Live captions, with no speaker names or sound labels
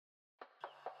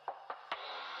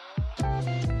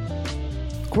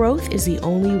Growth is the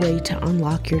only way to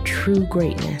unlock your true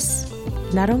greatness,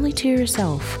 not only to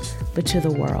yourself, but to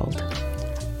the world.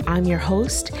 I'm your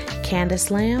host,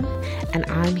 Candice Lambe, and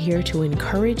I'm here to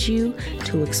encourage you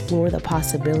to explore the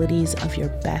possibilities of your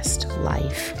best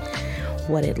life,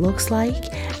 what it looks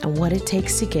like, and what it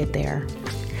takes to get there.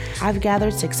 I've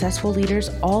gathered successful leaders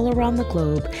all around the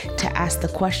globe to ask the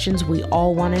questions we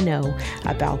all want to know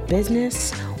about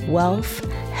business, wealth,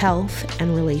 health,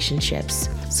 and relationships.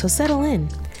 So settle in.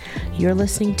 You're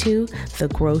listening to the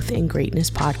Growth and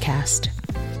Greatness Podcast.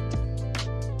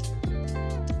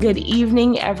 Good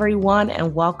evening, everyone,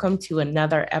 and welcome to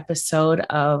another episode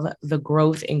of the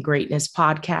Growth and Greatness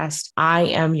Podcast. I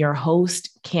am your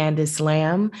host, Candice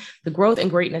Lambe. The Growth and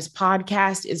Greatness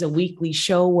Podcast is a weekly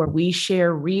show where we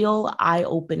share real,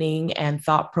 eye-opening, and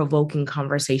thought-provoking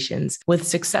conversations with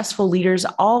successful leaders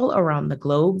all around the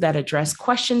globe that address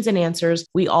questions and answers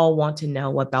we all want to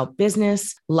know about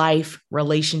business, life,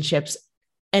 relationships,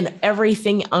 and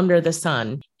everything under the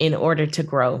sun in order to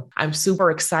grow. I'm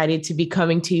super excited to be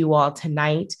coming to you all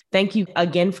tonight. Thank you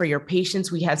again for your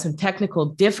patience. We had some technical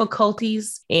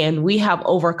difficulties and we have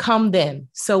overcome them.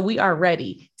 So we are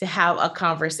ready to have a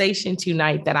conversation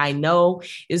tonight that I know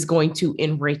is going to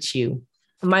enrich you.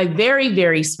 My very,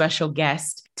 very special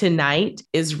guest tonight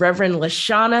is Reverend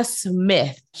Lashonna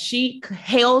Smith. She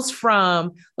hails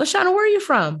from, Lashonna, where are you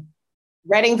from?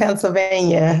 Reading,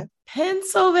 Pennsylvania.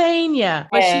 Pennsylvania.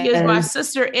 But she is my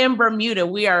sister in Bermuda.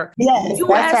 We are US.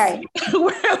 That's right.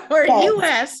 we're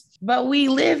US, but we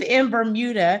live in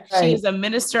Bermuda. Right. She is a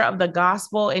minister of the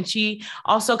gospel, and she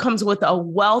also comes with a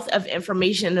wealth of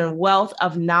information and a wealth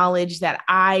of knowledge that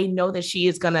I know that she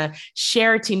is going to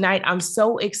share tonight. I'm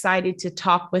so excited to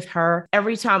talk with her.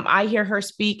 Every time I hear her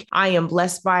speak, I am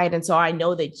blessed by it. And so I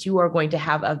know that you are going to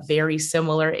have a very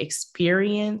similar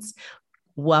experience.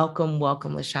 Welcome,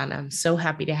 Lashonna. I'm so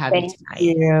happy to have you tonight.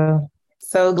 Thank you.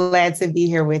 So glad to be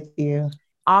here with you.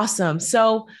 Awesome.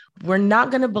 So we're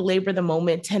not going to belabor the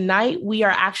moment. Tonight, we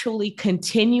are actually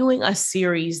continuing a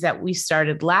series that we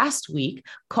started last week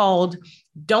called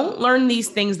Don't Learn These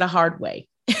Things the Hard Way.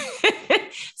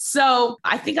 So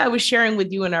I think I was sharing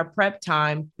with you in our prep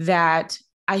time that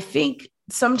I think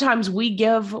sometimes we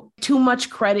give too much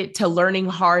credit to learning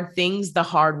hard things the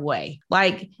hard way.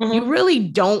 Like you really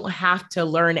don't have to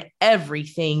learn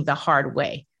everything the hard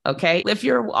way. Okay. If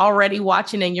you're already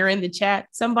watching and you're in the chat,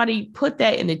 somebody put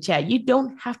that in the chat. You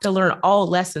don't have to learn all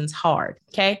lessons hard.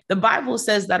 Okay. The Bible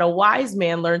says that a wise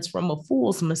man learns from a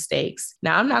fool's mistakes.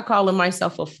 Now, I'm not calling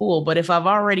myself a fool, but if I've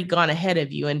already gone ahead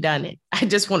of you and done it, I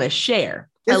just want to share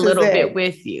a little bit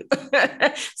with you.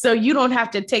 So you don't have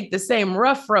to take the same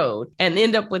rough road and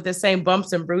end up with the same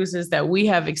bumps and bruises that we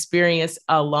have experienced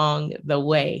along the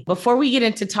way. Before we get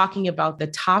into talking about the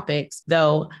topics,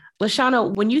 though,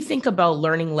 Lashonna, when you think about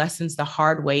learning lessons the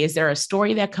hard way, is there a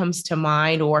story that comes to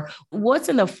mind or what's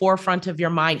in the forefront of your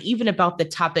mind, even about the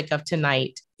topic of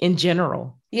tonight in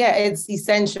general? Yeah, it's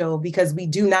essential because we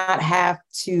do not have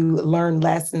to learn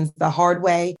lessons the hard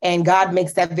way. And God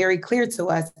makes that very clear to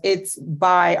us. It's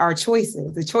by our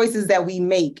choices, the choices that we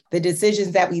make, the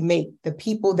decisions that we make, the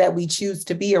people that we choose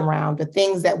to be around, the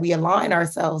things that we align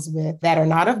ourselves with that are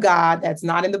not of God, that's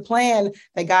not in the plan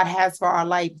that God has for our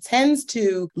life, tends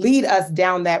to lead us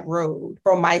down that road.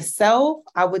 For myself,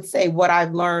 I would say what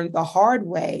I've learned the hard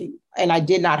way, and I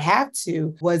did not have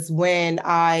to, was when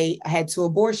I had 2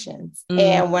 abortions.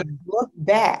 And when I look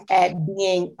back at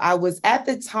I was at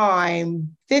the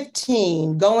time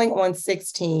 15, going on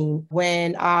 16,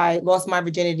 when I lost my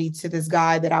virginity to this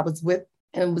guy that I was with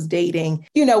and was dating.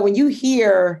 You know, when you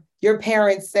hear your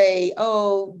parents say,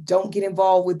 oh, don't get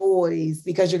involved with boys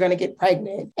because you're going to get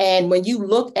pregnant. And when you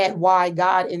look at why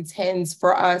God intends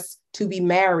for us to be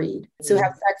married, to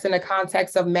have sex in the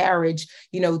context of marriage,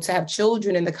 you know, to have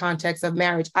children in the context of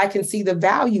marriage, I can see the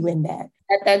value in that.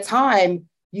 At that time,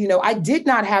 you know, I did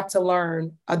not have to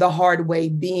learn the hard way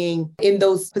being in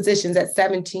those positions at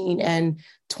 17 and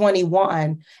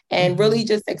 21 and really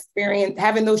just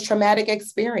having those traumatic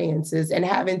experiences and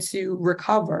having to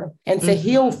recover and to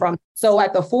heal from. So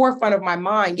at the forefront of my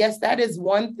mind, yes, that is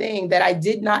one thing that I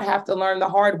did not have to learn the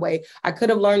hard way. I could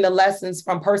have learned the lessons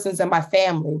from persons in my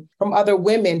family, from other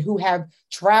women who have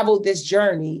traveled this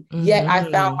journey. Yet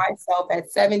I found myself at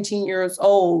 17 years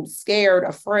old, scared,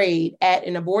 afraid at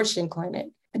an abortion clinic.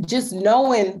 Just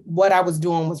knowing what I was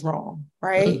doing was wrong,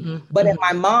 right? But in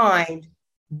my mind,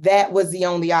 that was the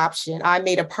only option. I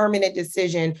made a permanent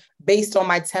decision based on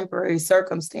my temporary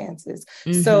circumstances.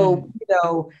 So, you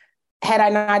know, had I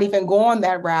not even gone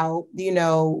that route,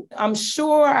 I'm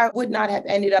sure I would not have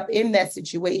ended up in that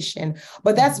situation.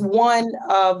 But that's one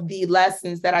of the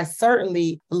lessons that I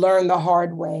certainly learned the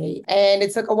hard way. And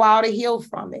it took a while to heal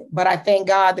from it. But I thank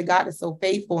God that God is so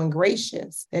faithful and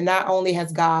gracious. And not only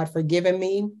has God forgiven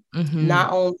me,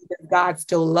 not only does God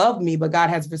still love me, but God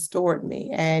has restored me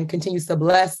and continues to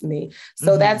bless me.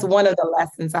 So that's one of the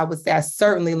lessons I would say I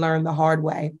certainly learned the hard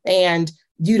way. And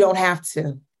you don't have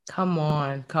to. Come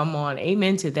on.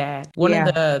 Amen to that. One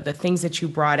of the things that you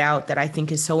brought out that I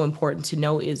think is so important to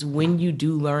know is when you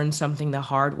do learn something the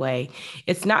hard way,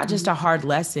 it's not just a hard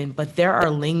lesson, but there are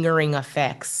lingering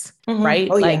effects. Right?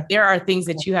 Oh, like there are things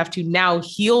that you have to now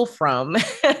heal from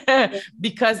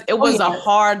because it was a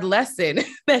hard lesson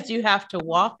that you have to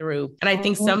walk through. And I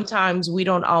think sometimes we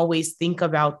don't always think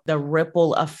about the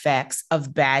ripple effects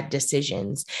of bad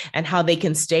decisions and how they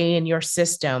can stay in your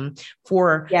system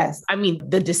for, I mean,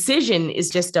 the decision is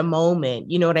just a moment.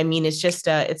 You know what I mean? It's just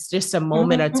a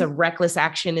moment. It's a reckless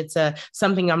action. It's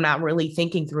something I'm not really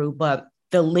thinking through, but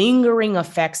the lingering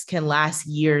effects can last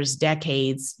years,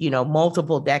 decades,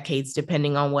 multiple decades,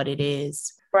 depending on what it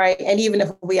is. Right. And even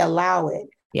if we allow it.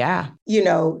 Yeah.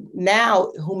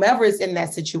 Now whomever is in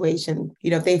that situation,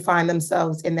 if they find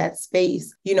themselves in that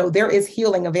space, there is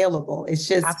healing available. It's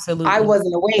just, absolutely, I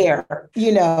wasn't aware,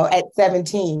 at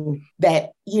 17 that,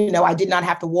 I did not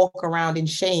have to walk around in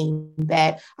shame,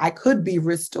 that I could be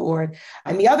restored.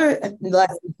 And the other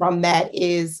lesson from that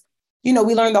is, we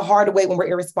learn the hard way when we're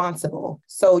irresponsible.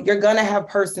 So you're going to have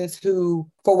persons who,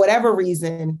 for whatever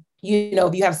reason,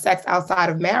 if you have sex outside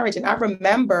of marriage. And I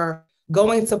remember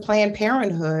going to Planned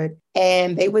Parenthood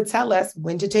and they would tell us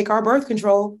when to take our birth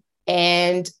control.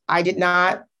 And I did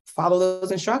not follow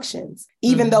those instructions.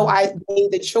 Even though I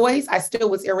made the choice, I still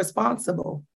was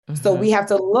irresponsible. So we have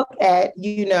to look at,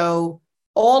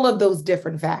 all of those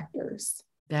different factors.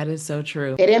 That is so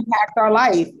true. It impacts our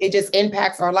life. It just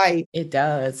impacts our life. It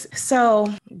does.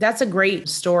 So that's a great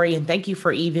story. And thank you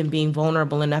for even being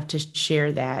vulnerable enough to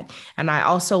share that. And I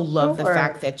also love the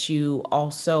fact that you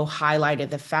also highlighted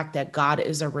the fact that God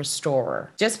is a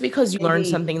restorer. Just because you learn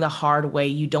something the hard way,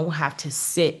 you don't have to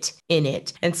sit in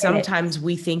it. And sometimes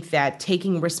we think that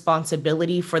taking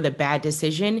responsibility for the bad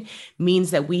decision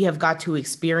means that we have got to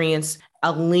experience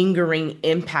a lingering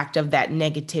impact of that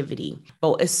negativity.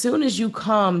 But as soon as you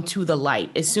come to the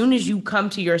light, as soon as you come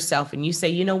to yourself and you say,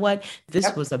 you know what,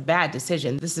 this was a bad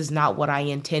decision. This is not what I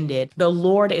intended. The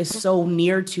Lord is so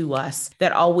near to us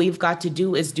that all we've got to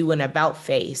do is do an about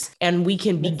face, and we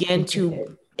can begin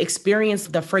to experience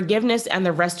the forgiveness and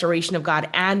the restoration of God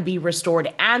and be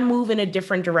restored and move in a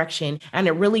different direction. And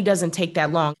it really doesn't take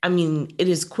that long. I mean, it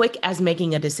is quick as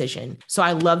making a decision. So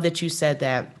I love that you said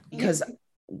that, because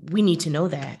we need to know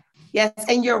that. Yes.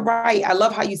 And you're right. I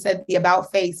love how you said the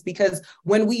about face, because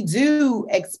when we do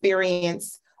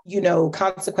experience,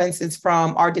 consequences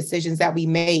from our decisions that we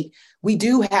make, we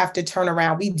do have to turn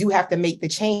around. We do have to make the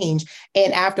change.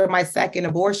 And after my second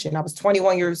abortion, I was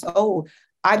 21 years old.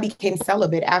 I became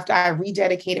celibate. After I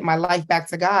rededicated my life back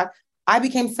to God, I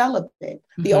became celibate.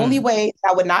 The only way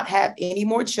I would not have any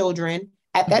more children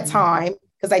at that time,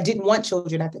 because I didn't want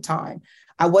children at the time.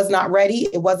 I was not ready.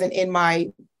 It wasn't in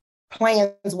my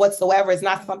plans whatsoever. It's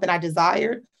not something I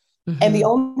desired. And the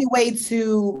only way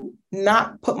to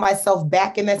not put myself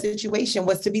back in that situation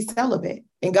was to be celibate.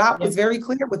 And God was very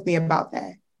clear with me about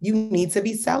that. You need to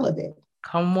be celibate.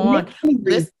 Come on.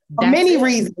 For many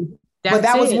reasons. But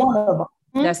that was one of them.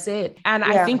 That's it. And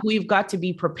I think we've got to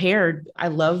be prepared. I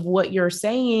love what you're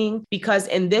saying, because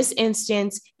in this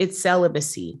instance, it's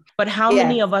celibacy. But how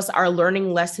many of us are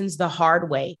learning lessons the hard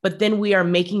way, but then we are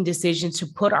making decisions to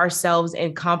put ourselves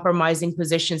in compromising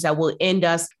positions that will end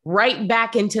us right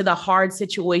back into the hard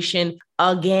situation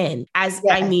again?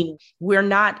 I mean, we're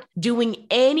not doing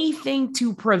anything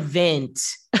to prevent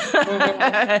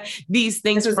these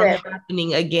things from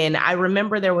happening again. I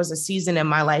remember there was a season in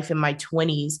my life in my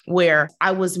 20s where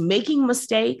I was making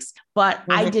mistakes, but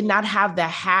I did not have the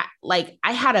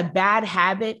I had a bad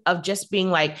habit of just being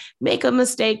like, make a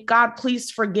mistake, God,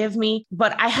 please forgive me.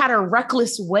 But I had a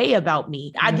reckless way about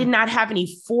me. I did not have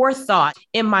any forethought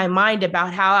in my mind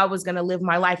about how I was going to live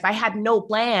my life. I had no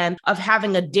plan of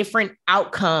having a different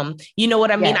outcome. You know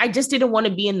what I mean? I just didn't want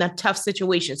to be in that tough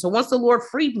situation. So once the Lord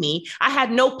freed me, I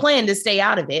had no plan to stay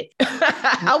out of it.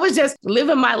 I was just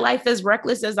living my life as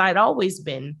reckless as I'd always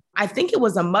been. I think it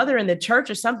was a mother in the church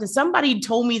or something. Somebody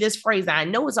told me this phrase. I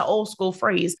know it's an old school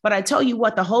phrase, but I tell you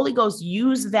what, the Holy Ghost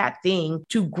used that thing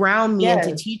to ground me and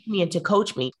to teach me and to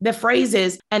coach me. The phrase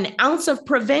is, an ounce of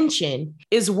prevention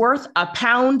is worth a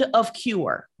pound of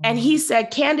cure. And he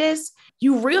said, Candice,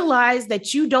 you realize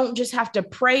that you don't just have to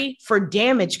pray for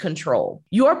damage control.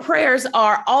 Your prayers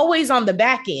are always on the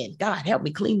back end. God, help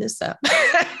me clean this up.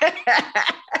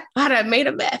 I done made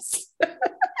a mess.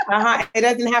 It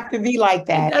doesn't have to be like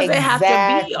that. It doesn't have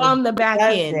to be on the back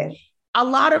end. A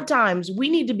lot of times we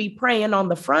need to be praying on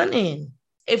the front end.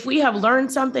 If we have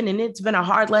learned something and it's been a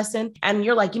hard lesson and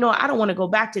you're like, I don't want to go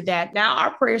back to that. Now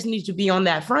our prayers need to be on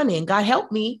that front end. God,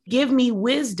 help me, give me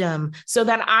wisdom so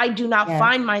that I do not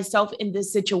find myself in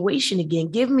this situation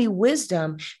again. Give me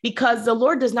wisdom, because the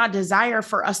Lord does not desire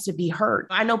for us to be hurt.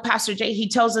 I know Pastor Jay, he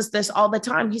tells us this all the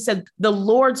time. He said, the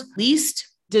Lord's least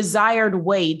desired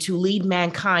way to lead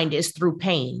mankind is through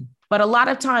pain. But a lot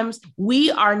of times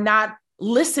we are not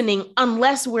listening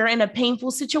unless we're in a painful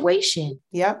situation.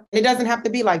 Yep. It doesn't have to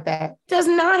be like that. It does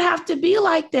not have to be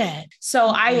like that. So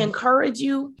I encourage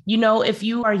you, if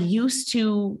you are used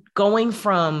to going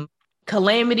from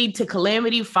calamity to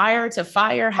calamity, fire to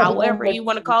fire, however you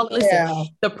want to call it. Listen,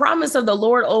 the promise of the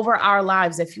Lord over our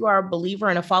lives, if you are a believer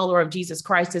and a follower of Jesus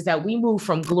Christ, is that we move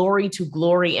from glory to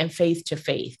glory and faith to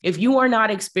faith. If you are not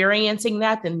experiencing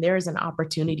that, then there's an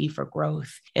opportunity for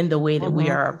growth in the way that we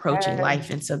are approaching life.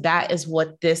 And so that is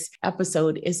what this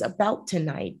episode is about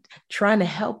tonight, trying to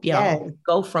help y'all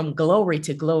go from glory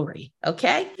to glory.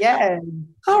 Okay? Yeah.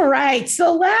 All right.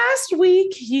 So last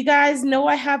week, you guys know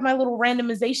I have my little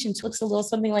randomization. It looks a little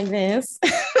something like this.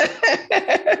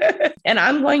 And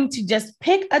I'm going to just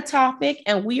pick a topic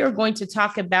and we are going to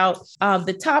talk about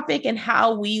the topic and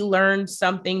how we learned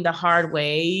something the hard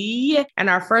way. And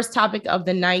our first topic of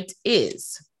the night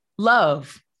is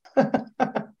love.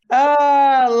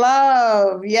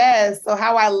 Love. Yes. So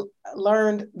how I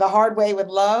learned the hard way with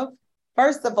love.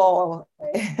 First of all,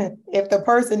 if the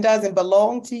person doesn't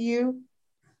belong to you,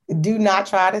 do not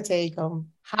try to take them.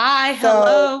 Hi,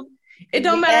 hello. It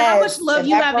don't matter how much love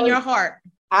you have in your heart.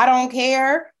 I don't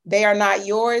care. They are not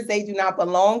yours. They do not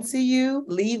belong to you.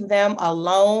 Leave them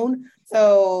alone.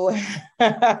 So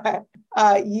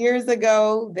years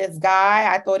ago, this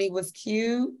guy, I thought he was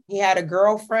cute. He had a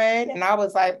girlfriend and I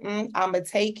was like, I'm going to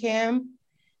take him.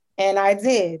 And I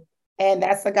did. And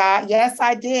that's the guy. Yes,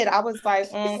 I did. I was like,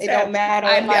 it don't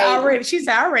matter. She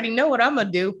said, I already know what I'm going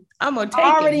to do. I'm going to take it.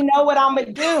 I already know what I'm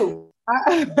going to do.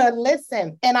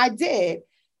 Listen. And I did.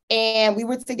 And we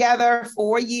were together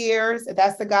 4 years.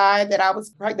 That's the guy that I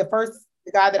was pregnant,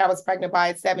 the guy that I was pregnant by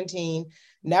at 17.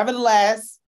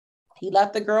 Nevertheless, he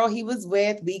left the girl he was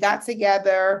with. We got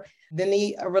together. Then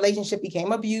the relationship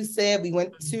became abusive. We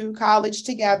went to college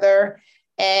together.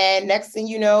 And next thing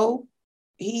you know,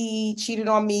 he cheated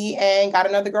on me and got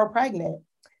another girl pregnant.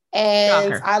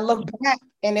 And I look back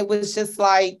and it was just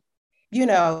like,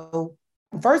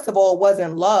 first of all, it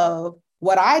wasn't love.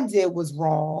 What I did was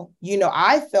wrong.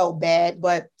 I felt bad,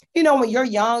 but when you're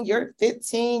young, you're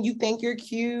 15, you think you're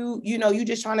cute, you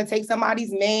just trying to take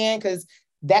somebody's man because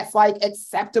that's like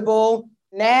acceptable.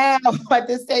 Now at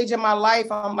this stage in my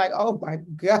life, I'm like, oh my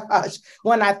gosh,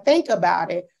 when I think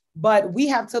about it. But we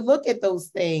have to look at those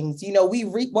things. We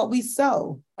reap what we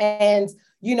sow. And,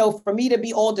 for me to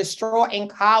be all distraught in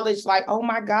college, like, oh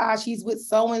my gosh, he's with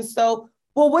so-and-so.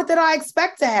 Well, what did I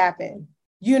expect to happen?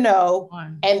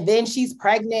 And then she's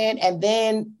pregnant and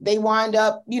then they wind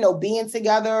up, being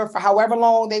together for however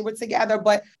long they were together.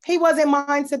 But he wasn't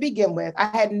mine to begin with. I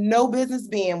had no business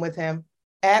being with him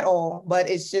at all, but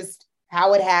it's just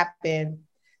how it happened.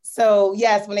 So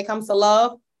yes, when it comes to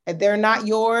love, if they're not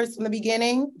yours from the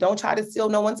beginning, don't try to steal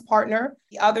no one's partner.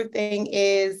 The other thing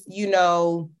is,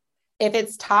 if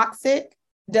it's toxic,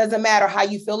 doesn't matter how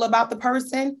you feel about the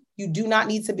person, you do not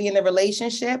need to be in the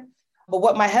relationship. But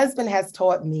what my husband has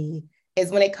taught me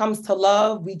is when it comes to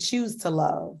love, we choose to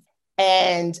love.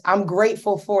 And I'm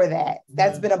grateful for that.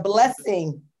 That's been a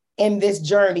blessing in this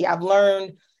journey. I've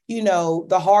learned,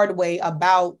 the hard way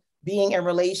about being in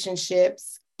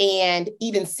relationships and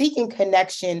even seeking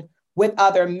connection with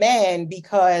other men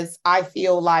because I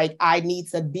feel like I need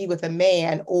to be with a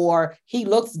man or he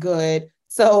looks good.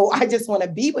 So I just want to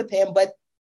be with him. But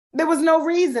there was no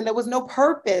reason. There was no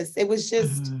purpose. It was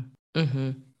just,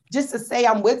 just to say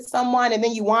I'm with someone and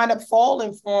then you wind up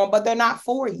falling for them, but they're not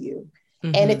for you.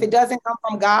 And if it doesn't come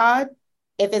from God,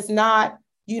 if it's not,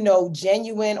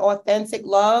 genuine, authentic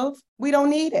love, we don't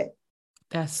need it.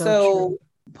 That's so true.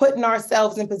 Putting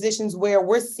ourselves in positions where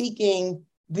we're seeking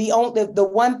the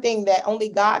one thing that only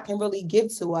God can really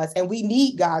give to us. And we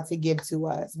need God to give to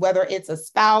us, whether it's a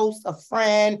spouse, a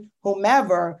friend,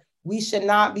 whomever. We should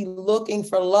not be looking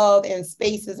for love in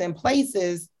spaces and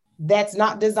places that's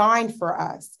not designed for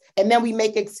us. And then we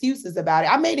make excuses about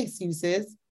it. I made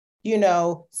excuses.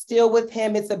 still with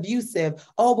him, it's abusive.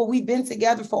 Oh, but we've been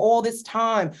together for all this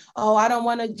time. Oh, I don't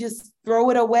want to just throw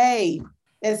it away.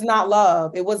 It's not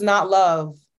love. It was not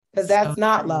love, because So that's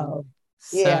not true. love.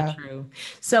 So Yeah. true.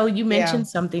 So you Yeah. mentioned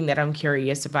something that I'm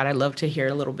curious about. I'd love to hear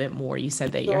a little bit more. You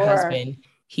said that your Sure. husband,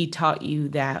 he taught you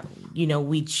that,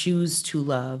 we choose to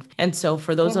love. And so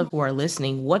for those of who are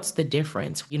listening, what's the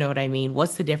difference? You know what I mean?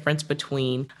 What's the difference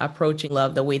between approaching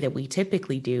love the way that we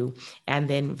typically do and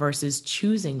then versus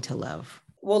choosing to love?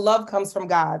 Well, love comes from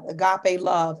God, agape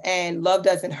love, and love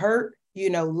doesn't hurt.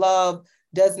 Love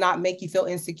does not make you feel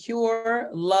insecure.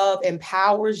 Love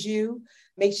empowers you,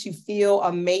 makes you feel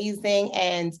amazing.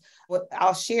 And what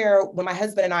I'll share, when my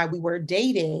husband and I, we were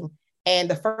dating, and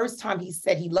the first time he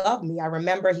said he loved me, I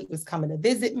remember he was coming to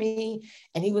visit me,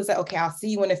 and he was like, okay, I'll see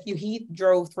you in a few. He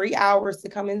drove 3 hours to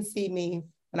come and see me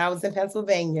when I was in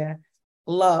Pennsylvania.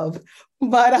 Love.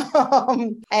 But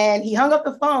and he hung up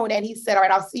the phone and he said, all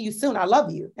right, I'll see you soon. I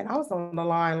love you. And I was on the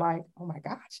line like, oh my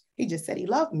gosh, he just said he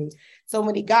loved me. So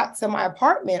when he got to my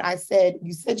apartment, I said,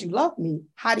 you said you love me.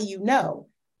 How do you know?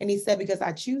 And he said, because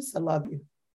I choose to love you.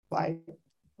 Like,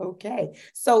 okay.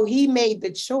 So he made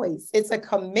the choice. It's a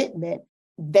commitment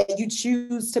that you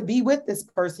choose to be with this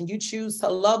person. You choose to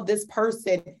love this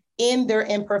person in their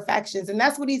imperfections. And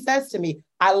that's what he says to me.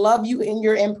 I love you in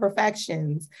your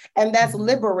imperfections. And that's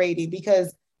liberating,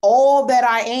 because all that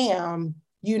I am,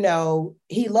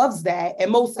 he loves that. And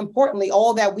most importantly,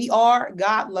 all that we are,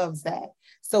 God loves that.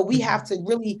 So we have to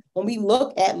really, when we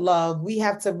look at love, we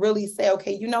have to really say,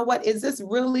 okay, you know what? Is this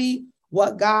really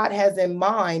what God has in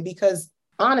mind? Because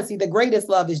honestly, the greatest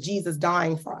love is Jesus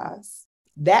dying for us.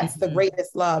 That's the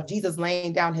greatest love, Jesus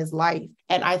laying down his life.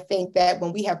 And I think that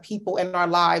when we have people in our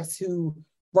lives who,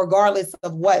 regardless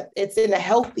of what, it's in a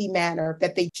healthy manner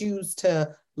that they choose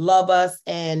to love us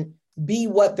and be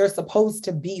what they're supposed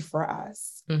to be for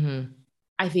us.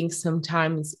 I think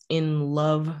sometimes in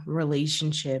love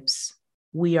relationships,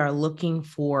 we are looking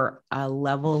for a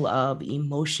level of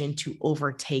emotion to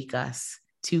overtake us,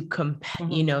 to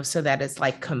compel, so that it's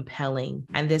like compelling.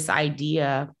 And this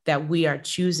idea that we are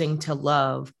choosing to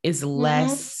love is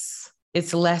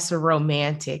it's less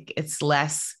romantic. It's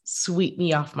less sweep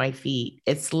me off my feet.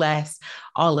 It's less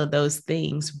all of those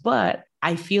things. But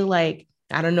I feel like,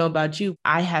 I don't know about you,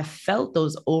 I have felt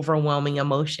those overwhelming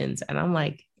emotions. And I'm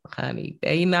like, honey,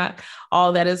 they not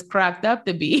all that is cracked up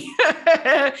to be,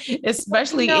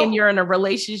 especially you're in a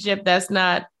relationship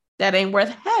that ain't worth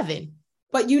having.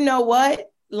 But you know what?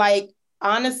 Like,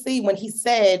 honestly, when he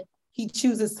said he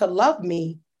chooses to love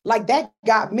me, like that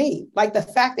got me. Like the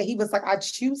fact that he was like, I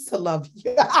choose to love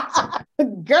you.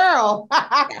 Girl.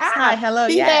 Hi, hello.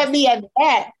 He had me at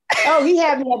that. Oh, he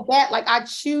had me at that. Like, I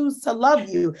choose to love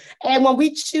you. And when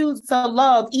we choose to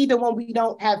love, even when we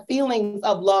don't have feelings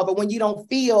of love, or when you don't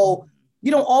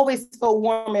always feel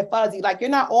warm and fuzzy. Like, you're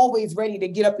not always ready to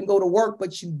get up and go to work,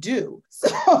 but you do.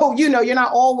 So, you're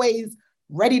not always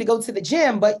ready to go to the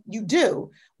gym, but you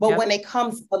do. But when it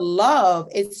comes to love,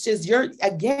 it's just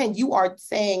you are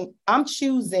saying, I'm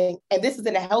choosing, and this is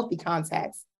in a healthy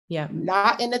context. Yeah.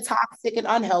 Not in the toxic and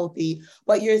unhealthy,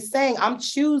 but you're saying, I'm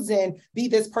choosing be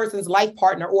this person's life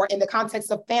partner, or in the context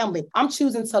of family, I'm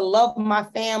choosing to love my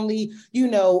family,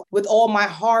 with all my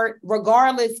heart,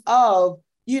 regardless of,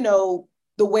 the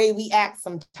way we act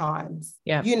sometimes.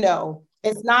 Yeah.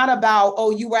 It's not about,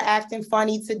 oh, you were acting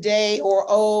funny today, or,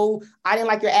 oh, I didn't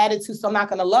like your attitude, so I'm not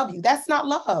going to love you. That's not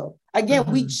love. Again,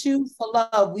 we choose to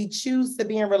love. We choose to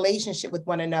be in relationship with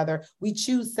one another. We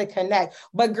choose to connect.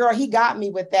 But girl, he got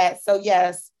me with that. So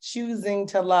yes, choosing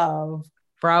to love.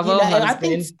 Bravo, husband. And I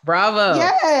think, bravo.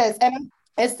 Yes. And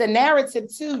it's the narrative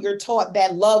too. You're taught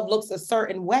that love looks a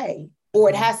certain way, or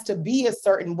it has to be a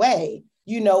certain way,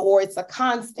 or it's a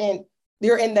constant.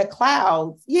 You're in the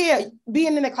clouds. Yeah,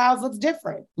 being in the clouds looks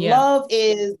different. Yeah. Love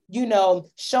is,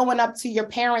 showing up to your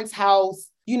parents' house,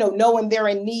 knowing they're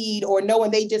in need, or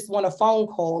knowing they just want a phone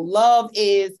call. Love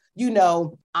is,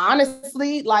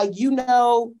 honestly, like,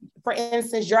 for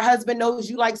instance, your husband knows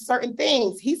you like certain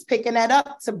things. He's picking that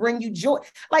up to bring you joy.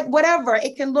 Like, whatever,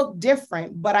 it can look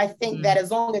different. But I think that as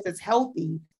long as it's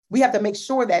healthy, we have to make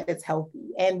sure that it's healthy.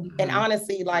 And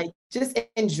honestly, like, just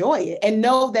enjoy it and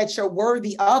know that you're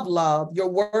worthy of love. You're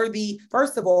worthy.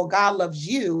 First of all, God loves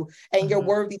you, and you're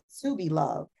worthy to be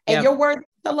loved. And you're worthy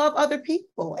to love other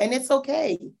people. And it's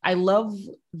okay. I love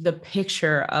the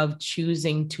picture of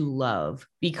choosing to love,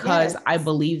 because I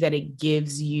believe that it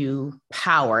gives you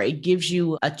power. It gives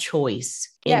you a choice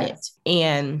in it.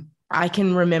 And I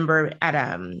can remember at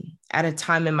at a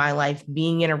time in my life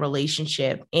being in a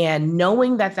relationship and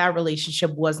knowing that that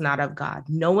relationship was not of God,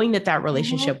 knowing that that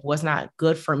relationship was not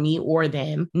good for me or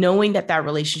them, knowing that that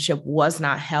relationship was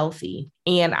not healthy.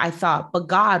 And I thought, but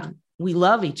God, we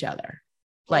love each other.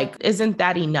 Like, isn't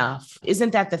that enough?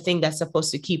 Isn't that the thing that's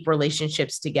supposed to keep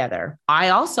relationships together? I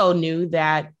also knew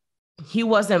that he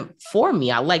wasn't for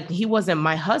me. He wasn't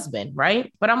my husband,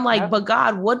 right? But I'm like, but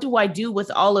God, what do I do with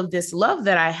all of this love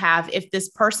that I have if this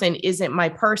person isn't my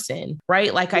person,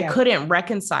 right? Like I couldn't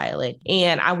reconcile it.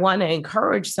 And I want to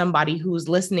encourage somebody who's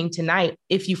listening tonight,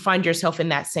 if you find yourself in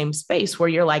that same space where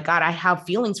you're like, God, I have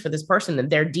feelings for this person and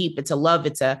they're deep. It's a love,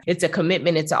 it's a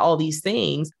commitment, it's all these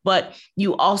things. But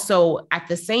you also at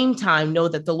the same time know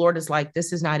that the Lord is like,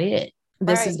 this is not it.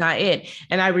 This is not it.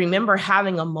 And I remember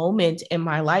having a moment in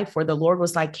my life where the Lord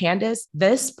was like, Candice,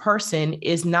 this person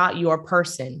is not your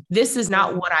person. This is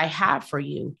not what I have for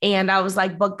you. And I was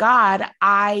like, but God,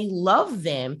 I love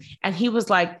them. And he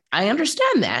was like, I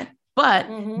understand that. But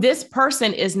this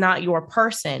person is not your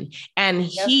person. And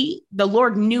the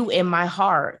Lord knew in my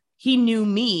heart, he knew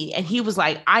me and he was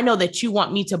like, I know that you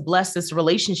want me to bless this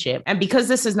relationship. And because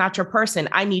this is not your person,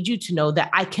 I need you to know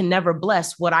that I can never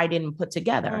bless what I didn't put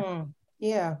together.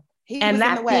 Yeah. He and was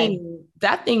in the way.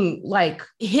 that thing like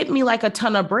hit me like a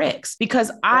ton of bricks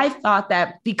because I thought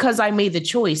that because I made the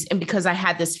choice and because I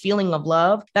had this feeling of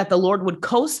love that the Lord would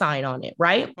co-sign on it.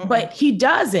 Right. But he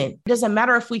doesn't. It doesn't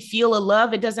matter if we feel a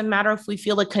love. It doesn't matter if we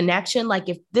feel a connection. Like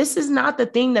if this is not the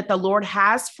thing that the Lord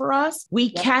has for us,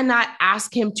 we cannot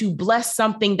ask him to bless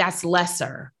something that's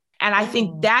lesser. And I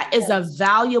think that is a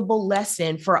valuable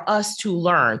lesson for us to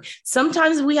learn.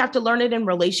 Sometimes we have to learn it in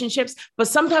relationships, but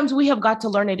sometimes we have got to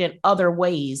learn it in other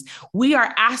ways. We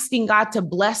are asking God to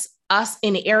bless us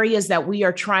in areas that we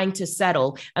are trying to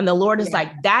settle. And the Lord is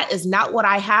like, that is not what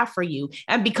I have for you.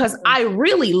 And because I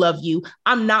really love you,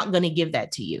 I'm not going to give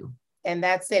that to you. And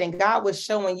that's it. And God was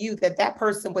showing you that that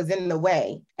person was in the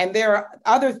way. And there are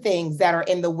other things that are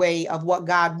in the way of what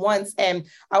God wants. And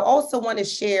I also want to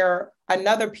share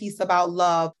another piece about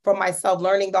love for myself,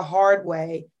 learning the hard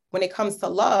way when it comes to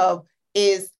love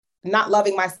is not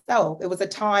loving myself. It was a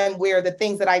time where the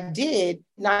things that I did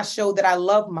not show that I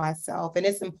love myself. And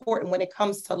it's important when it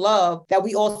comes to love that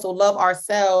we also love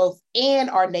ourselves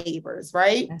and our neighbors,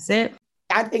 right? That's it.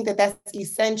 I think that that's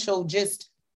essential just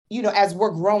as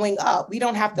we're growing up. We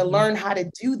don't have to learn how to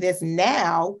do this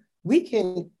now. We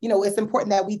can, it's important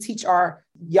that we teach our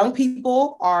young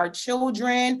people, our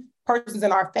children, persons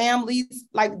in our families,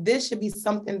 like this should be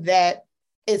something that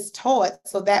is taught.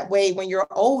 So that way, when you're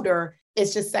older,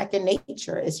 it's just second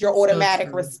nature. It's your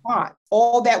automatic response.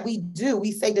 All that we do,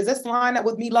 we say, does this line up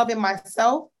with me loving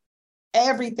myself?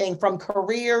 Everything from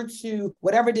career to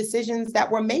whatever decisions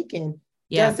that we're making.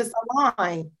 Does this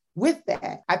align with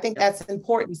that? I think that's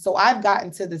important. So I've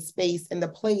gotten to the space and the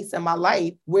place in my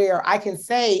life where I can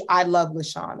say I love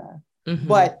Lashonna.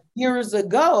 But years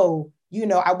ago,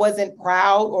 I wasn't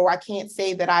proud, or I can't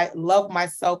say that I love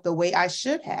myself the way I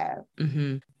should have.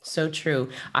 So true.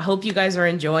 I hope you guys are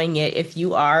enjoying it. If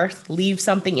you are, leave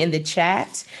something in the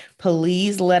chat.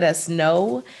 Please let us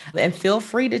know and feel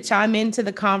free to chime into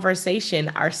the conversation.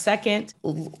 Our second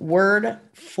word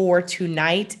for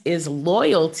tonight is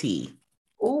loyalty.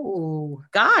 Ooh,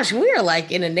 gosh, we are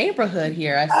like in a neighborhood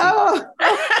here. I see.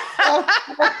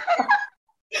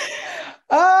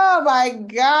 Oh my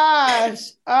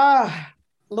gosh.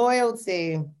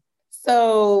 Loyalty.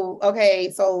 So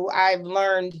I've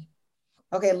learned,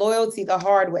 loyalty the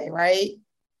hard way, right?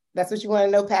 That's what you want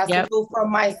to know, Pastor. Yep. So for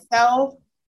myself,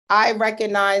 I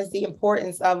recognize the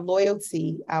importance of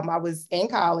loyalty. I was in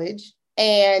college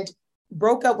and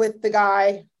broke up with the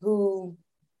guy who,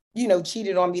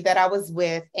 cheated on me that I was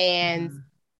with, and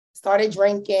started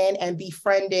drinking and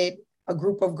befriended a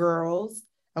group of girls.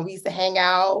 And we used to hang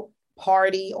out,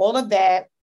 party, all of that.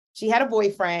 She had a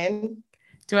boyfriend.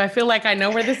 Do I feel like I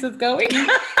know where this is going?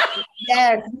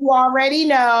 Yes, you already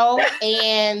know.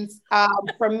 And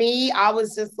for me, I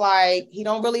was just like, he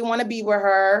don't really want to be with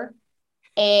her.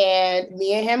 And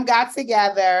me and him got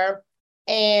together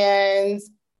and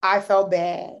I felt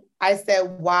bad. I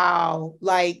said, wow.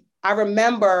 Like, I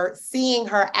remember seeing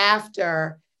her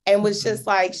after and was just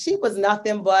like, she was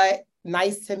nothing but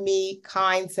nice to me,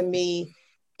 kind to me.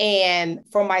 And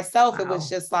for myself, It was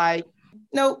just like,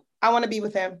 nope, I want to be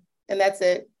with him. And that's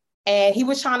it. And he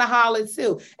was trying to holler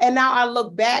too. And now I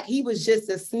look back, he was just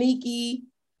a sneaky,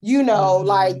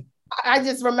 like, I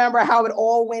just remember how it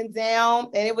all went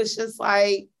down. And it was just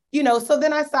like, so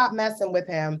then I stopped messing with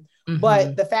him.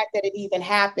 But the fact that it even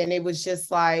happened, it was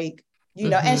just like,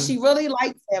 and she really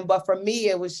liked him. But for me,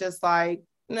 it was just like,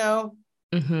 no,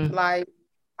 like,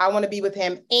 I want to be with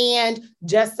him, and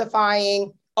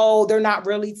justifying, oh, they're not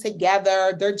really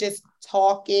together. They're just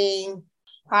talking.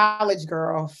 College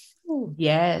girl.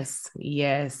 Yes,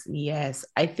 yes, yes.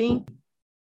 I think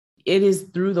it is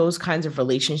through those kinds of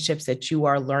relationships that you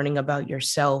are learning about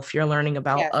yourself. You're learning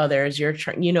about others.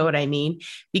 You know what I mean?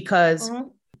 Because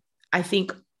I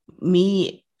think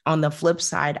me on the flip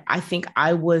side, I think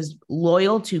I was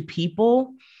loyal to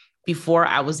people before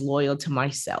I was loyal to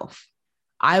myself.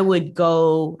 I would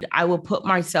put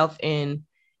myself in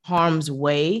harm's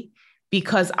way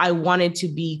because I wanted to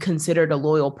be considered a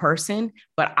loyal person,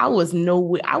 but I wasn't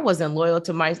loyal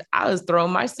to I was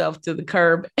throwing myself to the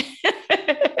curb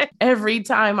every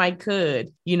time I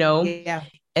could, you know? Yeah.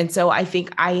 And so I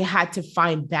think I had to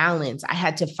find balance. I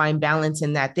had to find balance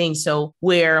in that thing. So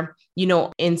where, you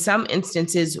know, in some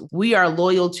instances, we are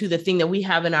loyal to the thing that we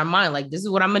have in our mind. Like, this is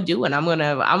what I'm going to do. And I'm going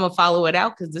to follow it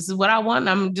out because this is what I want. And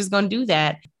I'm just going to do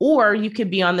that. Or you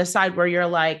could be on the side where you're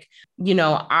like, you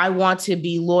know, I want to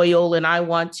be loyal and I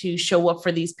want to show up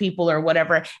for these people or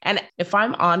whatever. And if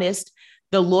I'm honest,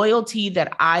 the loyalty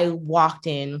that I walked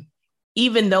in,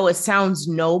 even though it sounds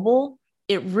noble,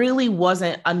 it really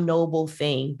wasn't a noble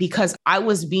thing because I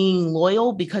was being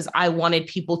loyal because I wanted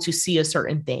people to see a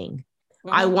certain thing.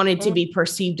 I wanted to be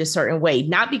perceived a certain way,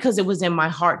 not because it was in my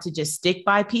heart to just stick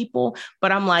by people,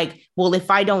 but I'm like, well, if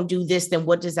I don't do this, then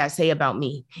what does that say about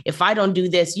me? If I don't do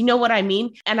this, you know what I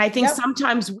mean? And I think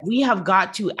sometimes we have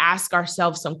got to ask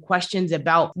ourselves some questions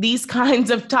about these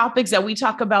kinds of topics that we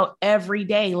talk about every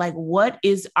day. Like, what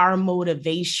is our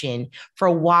motivation for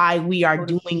why we are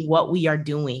doing what we are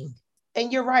doing?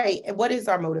 And you're right. And what is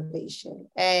our motivation?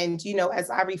 And, you know, as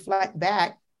I reflect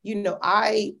back, you know,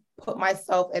 I put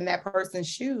myself in that person's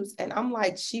shoes and I'm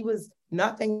like, she was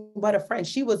nothing but a friend.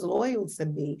 She was loyal to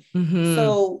me.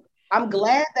 So I'm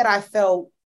glad that I felt,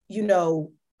 you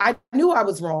know, I knew I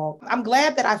was wrong. I'm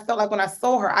glad that I felt like when I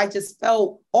saw her, I just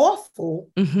felt awful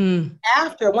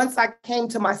after, once I came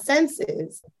to my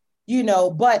senses, you know,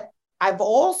 but I've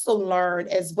also learned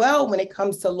as well when it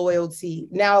comes to loyalty,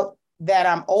 now that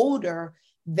I'm older,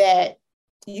 that,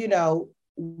 you know,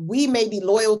 we may be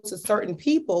loyal to certain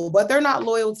people, but they're not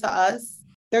loyal to us.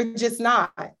 They're just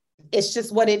not. It's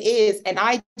just what it is. And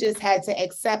I just had to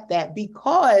accept that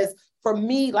because for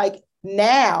me, like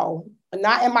now,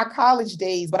 not in my college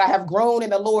days, but I have grown in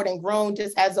the Lord and grown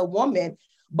just as a woman,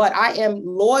 but I am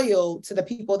loyal to the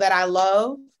people that I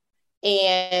love.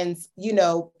 And, you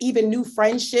know, even new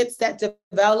friendships that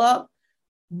develop.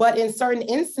 But in certain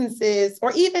instances,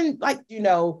 or even like, you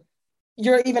know,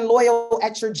 you're even loyal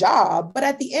at your job. But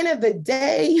at the end of the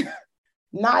day,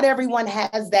 not everyone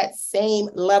has that same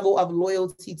level of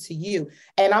loyalty to you.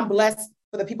 And I'm blessed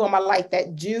for the people in my life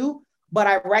that do. But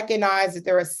I recognize that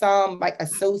there are some like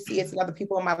associates and other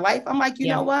people in my life. I'm like, you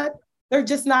know what? They're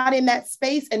just not in that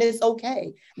space and it's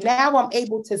okay. Now I'm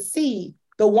able to see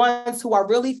the ones who are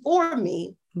really for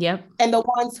me and the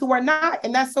ones who are not.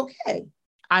 And that's okay.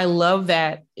 I love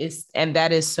that. And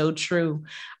that is so true.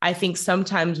 I think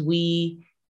sometimes we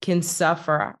can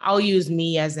suffer. I'll use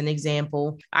me as an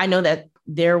example. I know that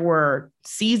there were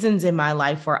seasons in my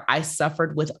life where I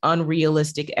suffered with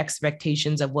unrealistic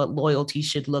expectations of what loyalty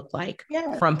should look like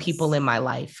from people in my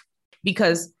life,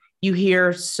 because you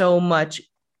hear so much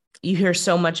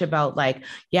about like,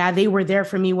 yeah, they were there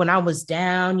for me when I was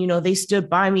down, you know, they stood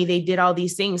by me, they did all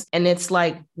these things. And it's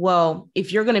like, well,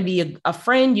 if you're going to be a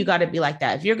friend, you got to be like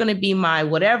that. If you're going to be my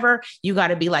whatever, you got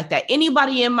to be like that.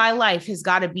 Anybody in my life has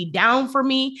got to be down for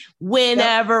me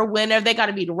whenever they got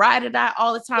to be the ride or die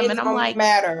all the time. And I'm like,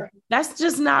 that's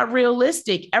just not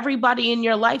realistic. Everybody in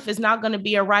your life is not going to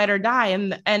be a ride or die.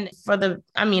 And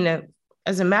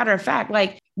as a matter of fact,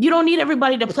 like, you don't need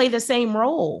everybody to play the same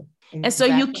role. And so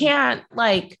you can't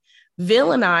like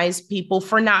villainize people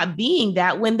for not being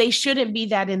that when they shouldn't be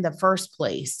that in the first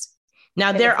place.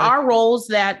 Now, there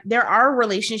are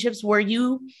relationships where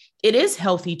it is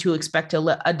healthy to expect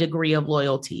a degree of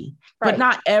loyalty, but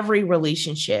not every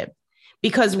relationship.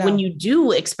 Because when you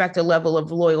do expect a level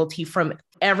of loyalty from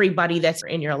everybody that's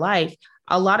in your life,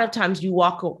 a lot of times you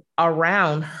walk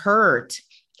around hurt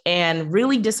and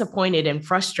really disappointed and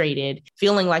frustrated,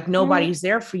 feeling like nobody's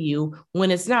there for you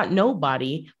when it's not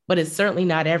nobody, but it's certainly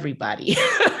not everybody.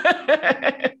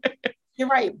 You're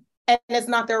right. And it's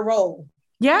not their role.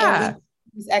 Yeah.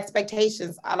 These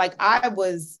expectations. I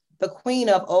was the queen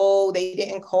of, oh, they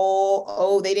didn't call.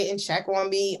 Oh, they didn't check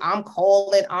on me. I'm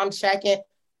calling, I'm checking.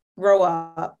 Grow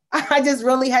up. I just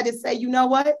really had to say, you know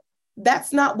what?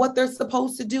 That's not what they're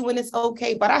supposed to do. And it's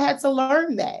okay. But I had to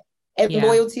learn that. And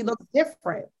loyalty looks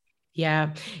different.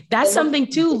 Yeah, that's something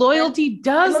too. Loyalty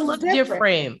does look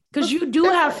different because you do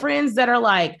have friends that are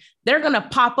like, they're going to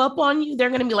pop up on you. They're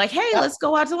going to be like, hey, let's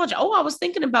go out to lunch. Oh, I was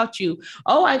thinking about you.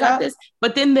 Oh, I got this.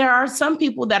 But then there are some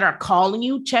people that are calling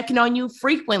you, checking on you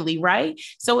frequently, right?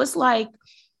 So it's like,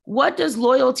 what does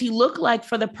loyalty look like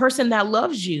for the person that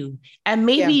loves you? And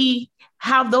maybe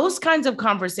have those kinds of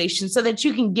conversations so that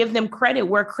you can give them credit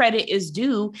where credit is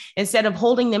due instead of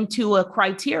holding them to a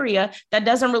criteria that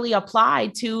doesn't really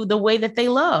apply to the way that they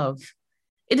love.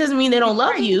 It doesn't mean they don't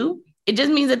love you. It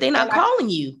just means that they're not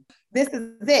calling you. This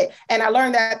is it. And I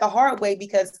learned that the hard way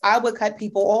because I would cut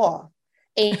people off.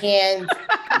 And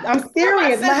I'm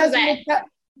serious. My husband would cut,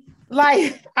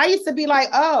 like, I used to be like,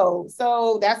 oh,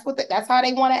 so that's how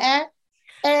they want to act.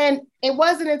 And it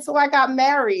wasn't until I got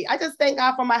married. I just thank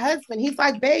God for my husband. He's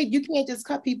like, babe, you can't just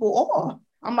cut people off.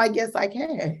 I'm like, yes, I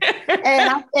can. And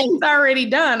I think it's already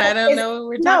done. I don't know what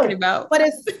we're talking about. But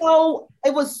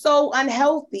it was so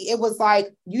unhealthy. It was like,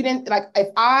 you didn't, like, if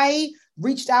I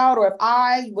reached out or if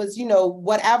I was,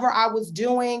 whatever I was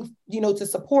doing, to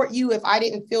support you, if I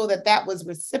didn't feel that was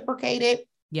reciprocated,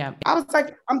 I was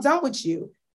like, I'm done with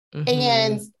you. Mm-hmm.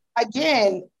 And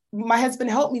again, my husband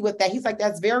helped me with that. He's like,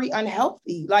 that's very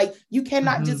unhealthy. Like, you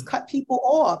cannot just cut people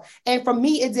off. And for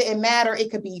me, it didn't matter. It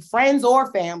could be friends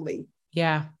or family.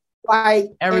 Yeah. Like,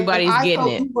 everybody's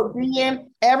getting it.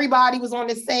 Everybody was on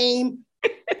the same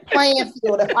playing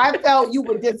field. If I felt you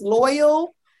were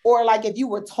disloyal, or like if you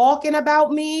were talking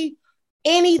about me,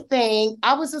 anything,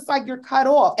 I was just like, you're cut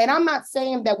off. And I'm not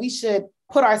saying that we should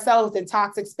put ourselves in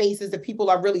toxic spaces that people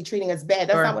are really treating us bad.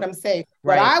 That's not what I'm saying.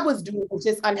 Right. What I was doing was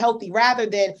just unhealthy, rather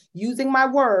than using my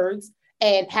words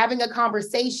and having a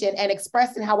conversation and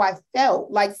expressing how I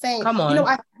felt, like saying,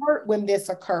 I hurt when this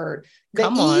occurred. The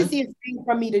easiest thing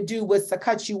for me to do was to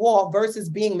cut you off versus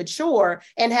being mature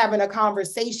and having a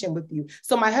conversation with you.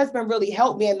 So my husband really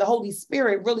helped me, and the Holy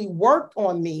Spirit really worked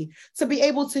on me to be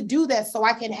able to do that so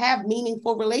I can have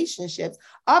meaningful relationships.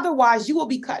 Otherwise, you will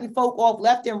be cutting folk off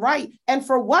left and right. And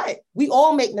for what? We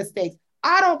all make mistakes.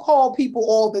 I don't call people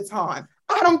all the time.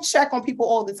 I don't check on people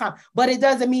all the time, but it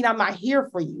doesn't mean I'm not here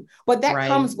for you. But that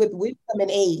comes with wisdom and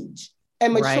age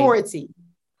and maturity.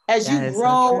 As you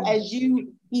grow, as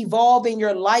you evolve in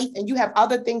your life and you have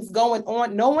other things going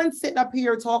on, no one's sitting up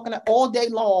here talking all day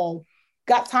long,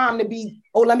 got time to be,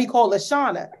 let me call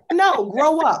Lashonna. No,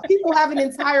 grow up. People have an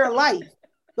entire life.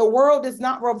 The world does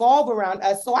not revolve around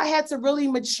us. So I had to really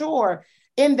mature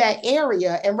in that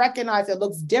area and recognize it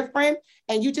looks different,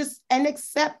 and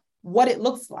accept what it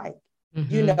looks like.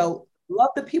 Mm-hmm. Love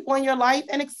the people in your life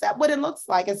and accept what it looks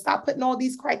like, and stop putting all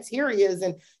these criterias.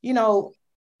 And,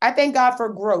 I thank God for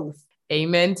growth.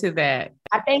 Amen to that.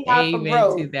 I thank God for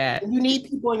growth. To that. You need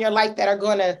people in your life that are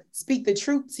going to speak the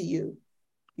truth to you,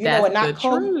 and not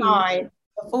co-sign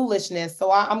the foolishness.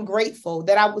 So I'm grateful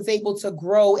that I was able to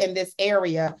grow in this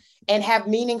area and have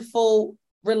meaningful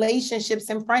relationships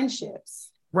and friendships.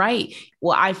 Right.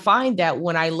 Well, I find that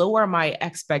when I lower my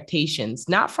expectations,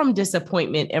 not from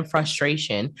disappointment and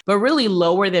frustration, but really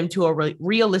lower them to a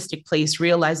realistic place,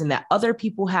 realizing that other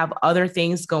people have other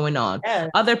things going on. Yes.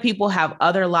 Other people have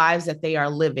other lives that they are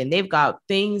living. They've got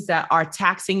things that are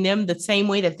taxing them the same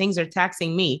way that things are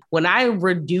taxing me. When I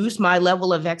reduce my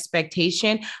level of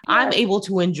expectation, I'm able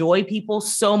to enjoy people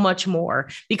so much more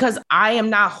because I am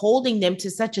not holding them to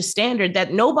such a standard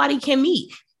that nobody can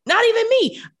meet. Not even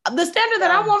me. The standard that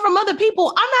I want from other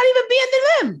people, I'm not even being to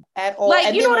them at all.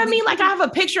 Like, you know what I mean? Like, I have a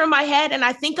picture in my head and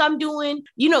I think I'm doing,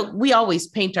 we always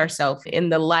paint ourselves in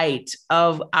the light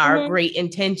of our great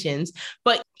intentions.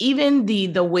 But even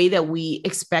the way that we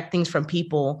expect things from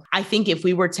people, I think if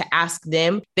we were to ask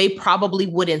them, they probably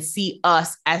wouldn't see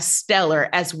us as stellar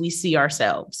as we see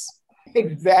ourselves.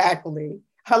 Exactly.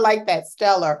 I like that.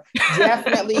 Stellar.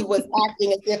 Definitely was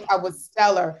acting as if I was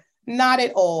stellar. Not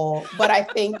at all. But I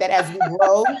think that as we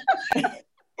grow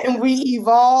and we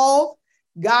evolve,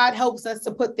 God helps us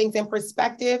to put things in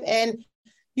perspective. And,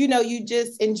 you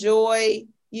just enjoy,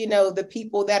 the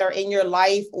people that are in your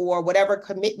life or whatever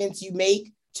commitments you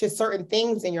make to certain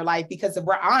things in your life. Because if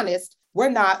we're honest, we're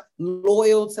not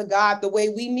loyal to God the way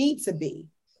we need to be.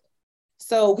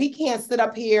 So we can't sit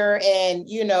up here and,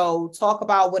 talk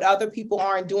about what other people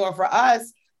aren't doing for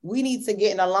us. We need to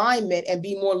get in alignment and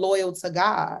be more loyal to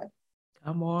God.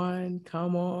 Come on.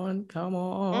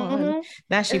 Mm-hmm.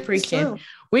 Now she preaching.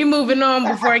 We moving on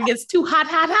before it gets too hot.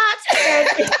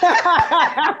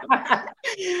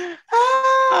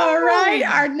 All right.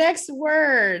 Our next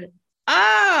word.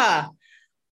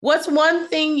 What's one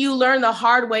thing you learned the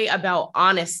hard way about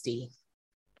honesty?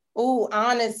 Oh,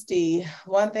 honesty.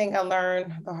 One thing I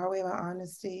learned the hard way about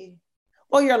honesty.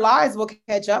 Well, your lies will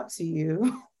catch up to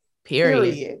you.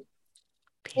 Period.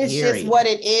 It's just what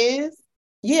it is.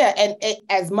 Yeah. And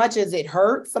as much as it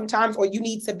hurts sometimes, or you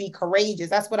need to be courageous,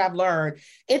 that's what I've learned.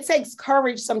 It takes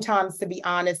courage sometimes to be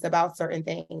honest about certain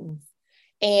things.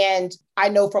 And I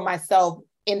know for myself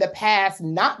in the past,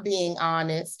 not being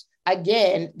honest,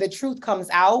 again, the truth comes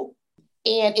out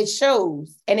and it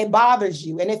shows and it bothers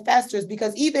you and it festers,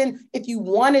 because even if you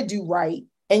want to do right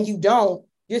and you don't,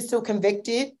 you're still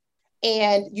convicted.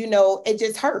 And, it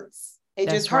just hurts. It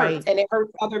just hurts. And it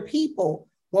hurts other people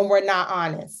when we're not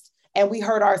honest. And we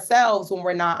hurt ourselves when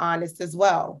we're not honest as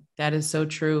well. That is so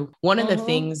true. One of the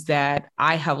things that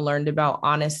I have learned about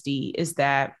honesty is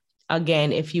that,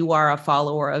 again, if you are a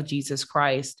follower of Jesus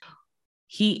Christ,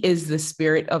 he is the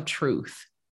spirit of truth.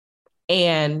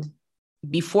 And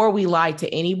before we lie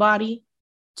to anybody,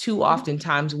 too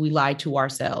oftentimes we lie to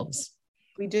ourselves.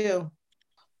 We do.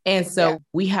 And so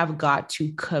we have got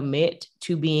to commit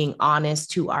to being honest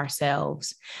to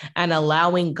ourselves and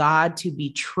allowing God to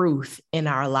be truth in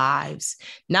our lives,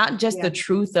 not just the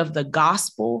truth of the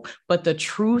gospel, but the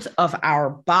truth of our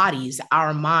bodies,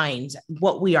 our minds,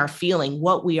 what we are feeling,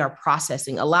 what we are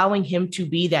processing, allowing him to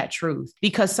be that truth.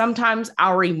 Because sometimes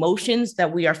our emotions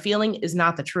that we are feeling is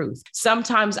not the truth.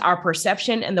 Sometimes our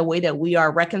perception and the way that we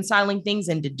are reconciling things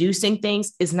and deducing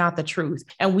things is not the truth.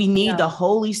 And we need the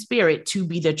Holy Spirit to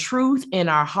be the truth in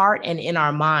our heart and in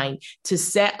our mind to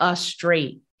set us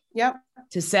straight.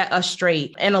 To set us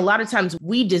straight. And a lot of times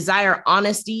we desire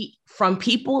honesty from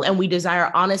people and we desire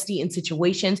honesty in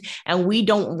situations, and we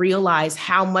don't realize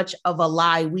how much of a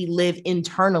lie we live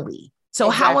internally. So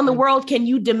how in the world can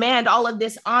you demand all of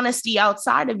this honesty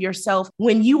outside of yourself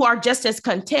when you are just as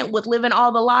content with living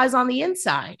all the lies on the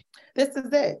inside? This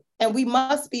is it. And we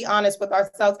must be honest with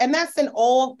ourselves. And that's in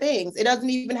all things. It doesn't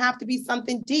even have to be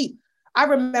something deep. I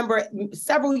remember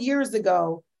several years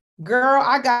ago, girl,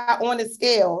 I got on the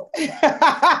scale. And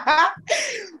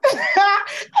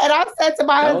I said to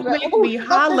my husband, make me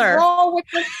holler. What's wrong with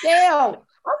the scale?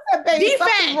 I said, baby,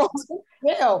 something's wrong with the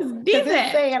scale. Because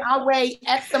it's saying I weigh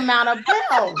X amount of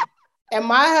pounds. And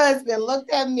my husband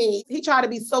looked at me. He tried to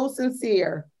be so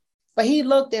sincere. But he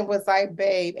looked and was like,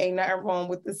 babe, ain't nothing wrong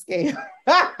with the scale.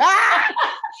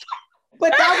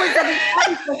 But that was the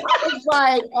I was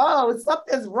like, oh,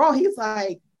 something's wrong. He's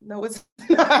like, no, it's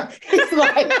not. He's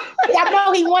like, I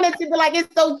know he wanted to be like,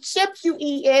 it's those chips you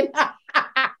eating.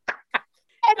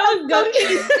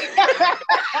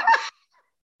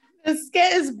 The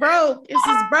scale is broke. This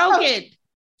is broken.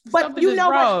 But something you know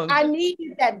wrong. What? I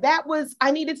needed that. I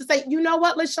needed to say, you know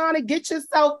what, Lashonna, get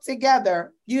yourself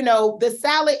together. The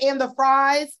salad and the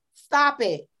fries, stop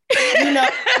it.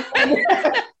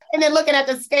 And then looking at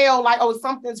the scale like, oh,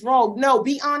 something's wrong. No,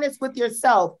 be honest with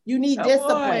yourself. You need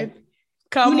discipline.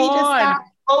 You need to stop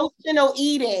emotional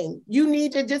eating. You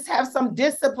need to just have some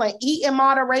discipline. Eat in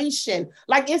moderation.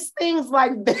 Like, it's things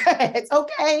like that.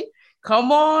 Okay.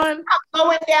 Come on. I'm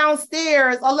going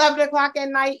downstairs 11 o'clock at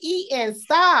night eating.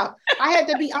 Stop. I had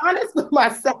to be honest with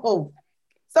myself.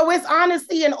 So it's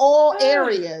honesty in all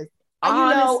areas.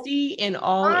 Honesty in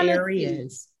all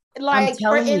areas. Like,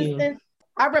 for instance,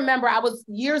 I remember I was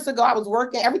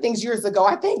working, everything's years ago.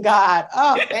 I thank God.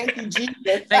 Oh, thank you,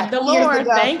 Jesus. Thank the Lord.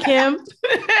 Thank him.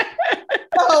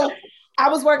 So I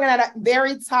was working at a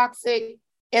very toxic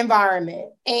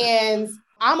environment. And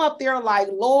I'm up there like,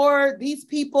 Lord, these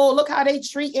people, look how they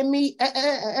treating me,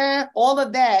 all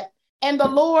of that. And the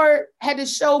Lord had to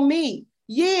show me,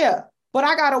 but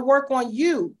I got to work on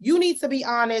you. You need to be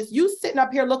honest. You sitting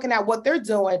up here looking at what they're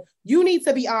doing. You need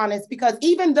to be honest, because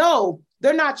even though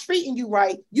they're not treating you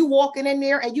right, you walking in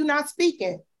there and you not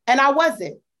speaking. And I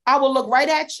wasn't. I will look right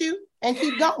at you and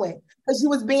keep going because you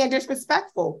was being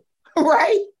disrespectful,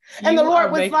 right? And the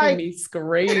Lord was like, me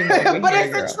scream. But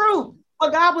it's the truth.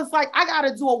 But God was like, I got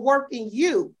to do a work in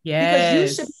you. Because you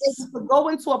should be able to go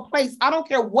into a place. I don't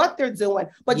care what they're doing,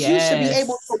 but you should be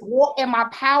able to walk in my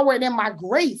power and in my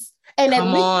grace. And at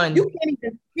least you can't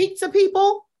even speak to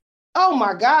people. Oh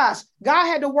my gosh. God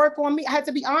had to work on me. I had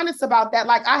to be honest about that.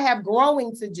 Like, I have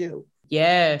growing to do.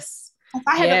 Yes.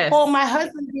 I had to call my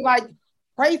husband and be like,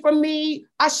 pray for me.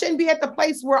 I shouldn't be at the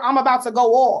place where I'm about to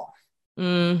go off.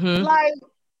 Mm-hmm. Like,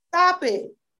 stop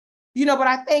it. But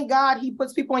I thank God he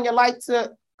puts people in your life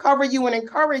to cover you and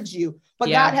encourage you. But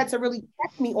God had to really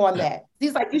check me on that.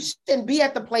 He's like, you shouldn't be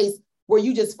at the place where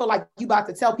you just feel like you about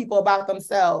to tell people about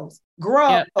themselves.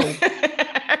 Grow.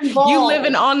 You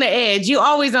living on the edge. You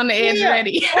always on the edge,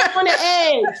 ready. On the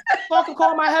edge. So I can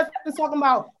call my husband talking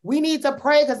about, we need to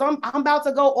pray because I'm about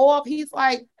to go off. He's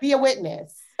like, be a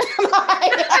witness. So you're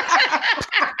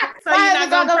not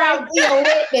gonna pray? Be a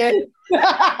witness.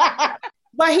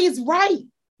 But he's right.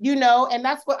 And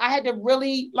that's what I had to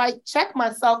really check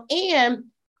myself. And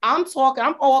I'm talking,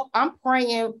 I'm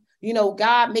praying,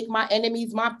 God, make my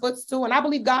enemies my footstool. And I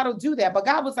believe God will do that. But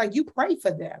God was like, you pray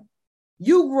for them.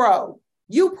 You grow.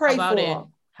 You pray for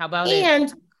them. How about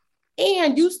it?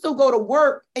 And you still go to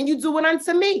work and you do it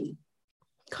unto me.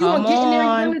 Come you get in there and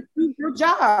on. you're going to do your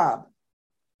job.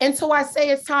 And so I say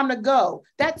it's time to go.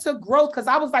 That took growth because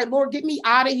I was like, Lord, get me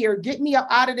out of here. Get me up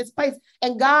out of this place.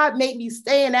 And God made me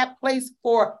stay in that place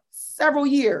for several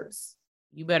years.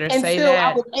 You better say that. Until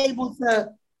I was able to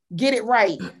get it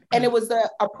right. And it was the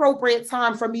appropriate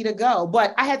time for me to go.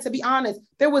 But I had to be honest.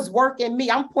 There was work in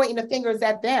me. I'm pointing the fingers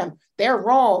at them. They're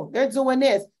wrong. They're doing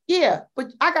this. Yeah, but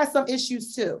I got some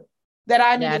issues too that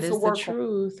I needed to work on. That is the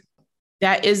truth.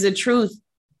 That is the truth.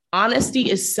 Honesty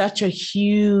is such a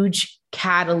huge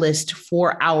catalyst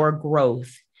for our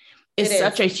growth. It's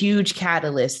such a huge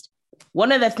catalyst.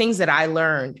 One of the things that I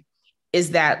learned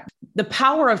is that the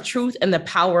power of truth and the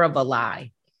power of a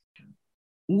lie.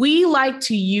 We like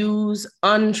to use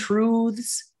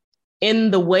untruths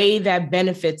in the way that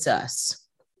benefits us.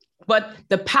 But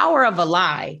the power of a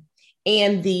lie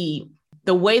and the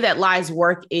way that lies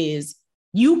work is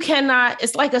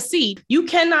it's like a seed. You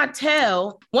cannot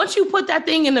tell once you put that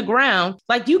thing in the ground,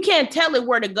 like you can't tell it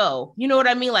where to go. You know what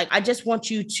I mean? Like, I just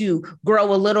want you to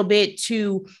grow a little bit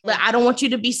I don't want you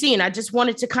to be seen. I just want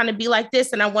it to kind of be like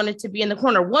this. And I want it to be in the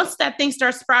corner. Once that thing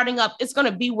starts sprouting up, it's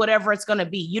going to be whatever it's going to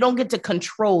be. You don't get to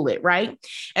control it. Right.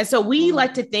 And so we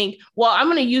like to think, well, I'm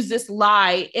going to use this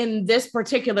lie in this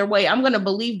particular way. I'm going to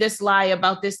believe this lie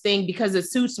about this thing because it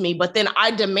suits me. But then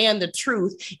I demand the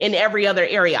truth in every other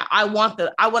area. I want to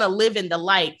live in the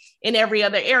light in every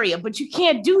other area, but you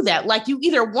can't do that. Like, you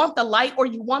either want the light or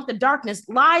you want the darkness.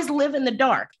 Lies live in the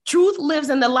dark. Truth lives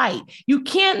in the light. You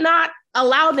can't not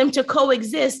allow them to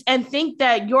coexist and think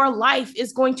that your life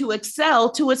is going to excel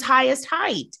to its highest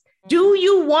height. Do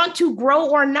you want to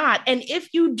grow or not? And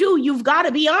if you do, you've got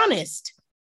to be honest.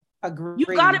 Agreed.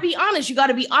 You got to be honest. You got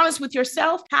to be honest with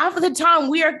yourself. Half of the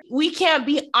time we can't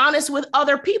be honest with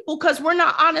other people because we're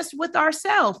not honest with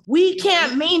ourselves. We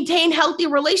can't maintain healthy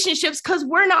relationships because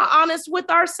we're not honest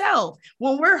with ourselves.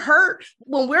 When we're hurt,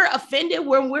 when we're offended,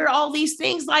 when we're all these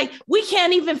things, like, we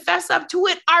can't even fess up to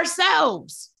it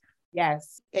ourselves.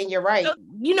 Yes. And you're right.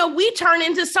 We turn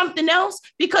into something else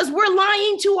because we're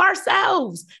lying to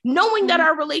ourselves, knowing that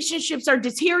our relationships are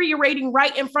deteriorating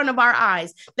right in front of our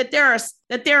eyes, that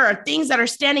there are things that are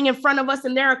standing in front of us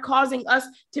and they're causing us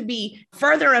to be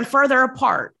further and further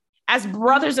apart as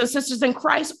brothers and sisters in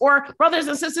Christ, or brothers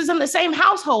and sisters in the same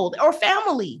household or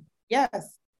family.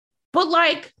 Yes. But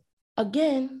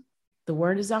again, the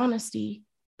word is honesty.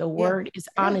 The word is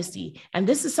honesty. And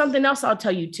this is something else I'll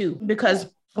tell you too, because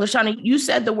Lashonna, you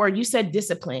said the word, you said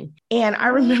discipline. And I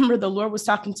remember the Lord was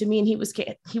talking to me and he was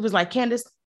like, Candice,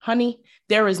 honey,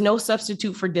 there is no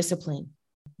substitute for discipline.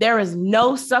 There is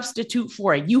no substitute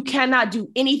for it. You cannot do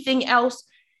anything else.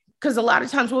 Because a lot of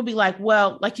times we'll be like,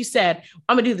 well, like you said,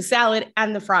 I'm going to do the salad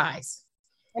and the fries.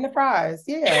 And the fries,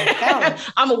 yeah.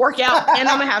 I'm gonna work out and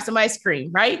I'm gonna have some ice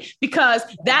cream, right? Because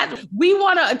that we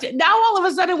want to, now all of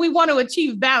a sudden we want to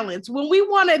achieve balance when we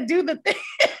want to do the thing.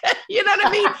 You know what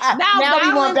I mean? Now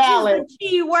we want balance is the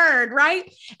key word, right?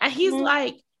 And he's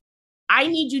like, I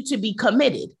need you to be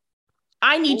committed.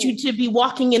 I need you to be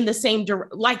walking in the same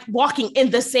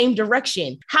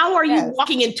direction. How are you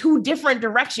walking in two different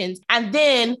directions and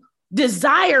then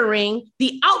desiring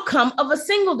the outcome of a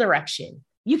single direction?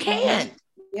 You can't.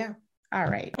 Yeah. All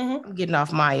right. I'm getting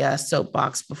off my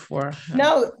soapbox before.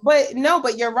 No,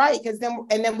 but you're right. Because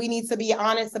then we need to be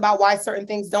honest about why certain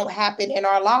things don't happen in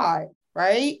our lives,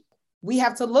 right? We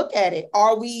have to look at it.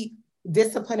 Are we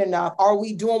disciplined enough? Are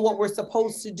we doing what we're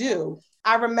supposed to do?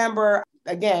 I remember,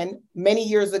 again, many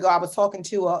years ago, I was talking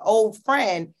to an old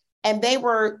friend and they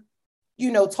were,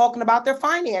 talking about their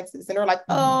finances. And they're like,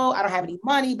 oh, I don't have any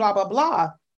money, blah, blah,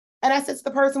 blah. And I said to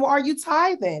the person, well, are you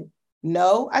tithing?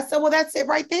 No. I said, well, that's it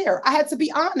right there. I had to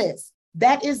be honest.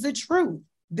 That is the truth.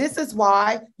 This is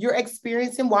why you're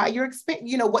experiencing, what you're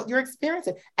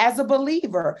experiencing as a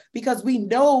believer, because we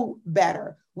know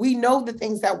better. We know the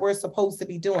things that we're supposed to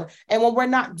be doing. And when we're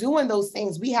not doing those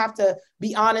things, we have to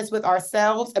be honest with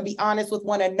ourselves and be honest with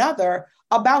one another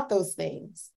about those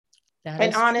things.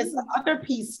 And honest, the other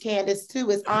piece, Candice, too,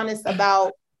 is honest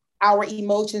about our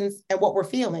emotions and what we're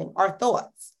feeling, our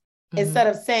thoughts. Instead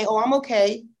of saying, oh, I'm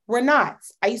okay. We're not.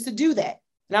 I used to do that.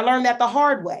 And I learned that the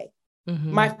hard way.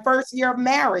 My first year of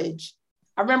marriage,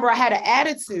 I remember I had an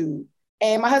attitude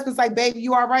and my husband's like, baby,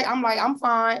 you all right? I'm like, I'm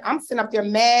fine. I'm sitting up there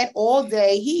mad all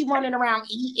day. He running around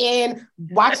eating,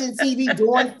 watching TV,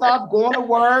 doing stuff, going to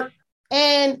work.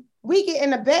 And we get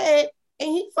in the bed and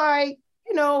he's like,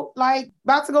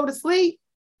 about to go to sleep.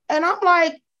 And I'm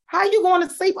like, how you going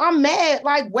to sleep? I'm mad.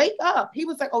 Like, wake up. He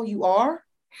was like, oh, you are?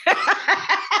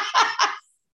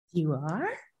 You are?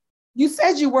 You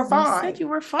said you were fine. You said you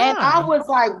were fine. And I was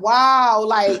like, wow,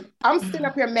 like I'm sitting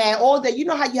up here mad all day. You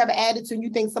know how you have an attitude and you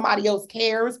think somebody else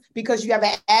cares because you have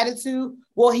an attitude?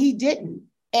 Well, he didn't.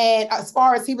 And as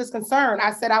far as he was concerned,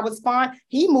 I said I was fine.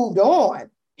 He moved on.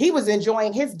 He was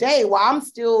enjoying his day while I'm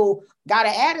still got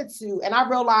an attitude. And I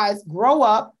realized, grow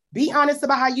up, be honest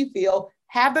about how you feel,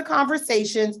 have the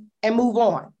conversations and move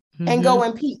on and go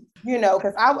in peace,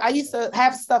 because I used to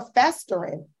have stuff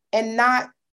festering and not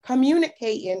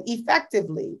communicating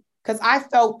effectively because I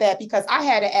felt that because I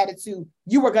had an attitude,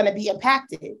 you were going to be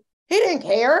impacted. He didn't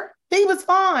care. He was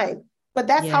fine. But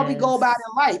that's how we go about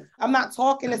in life. I'm not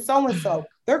talking to so-and-so.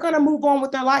 They're going to move on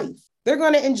with their life. They're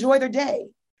going to enjoy their day.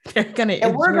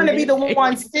 And we're going to be the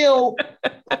ones still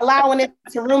allowing it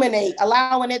to ruminate,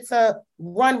 allowing it to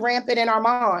run rampant in our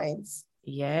minds.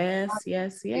 Yes.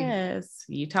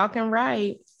 You talking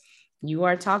right. You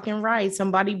are talking right.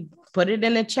 Somebody put it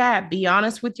in the chat. Be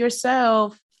honest with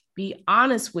yourself. Be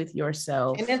honest with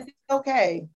yourself. And it's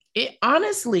okay.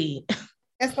 Honestly.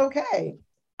 It's okay.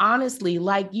 Honestly,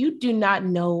 like you do not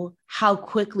know how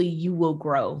quickly you will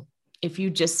grow if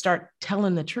you just start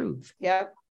telling the truth. Yeah.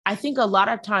 I think a lot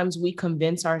of times we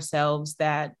convince ourselves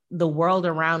that the world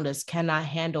around us cannot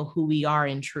handle who we are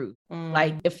in truth.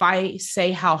 Like if I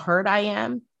say how hurt I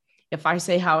am, if I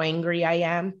say how angry I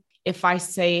am, if I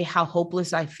say how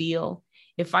hopeless I feel,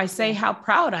 if I say how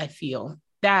proud I feel,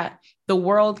 that the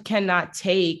world cannot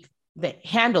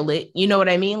handle it. You know what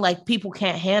I mean? Like people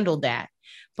can't handle that,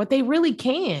 but they really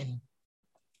can.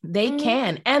 They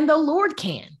can, and the Lord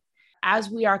can.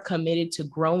 As we are committed to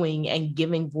growing and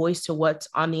giving voice to what's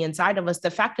on the inside of us,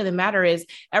 the fact of the matter is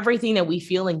everything that we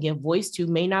feel and give voice to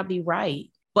may not be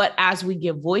right. But as we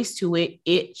give voice to it,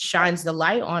 it shines the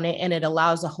light on it and it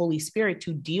allows the Holy Spirit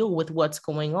to deal with what's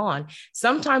going on.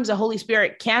 Sometimes the Holy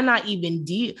Spirit cannot even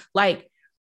deal. Like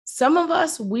some of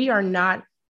us, we are not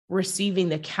receiving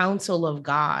the counsel of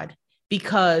God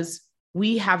because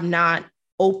we have not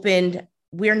opened.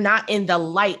 We're not in the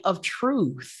light of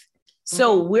truth.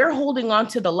 So we're holding on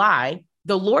to the lie.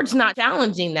 The Lord's not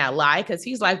challenging that lie because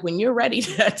he's like, when you're ready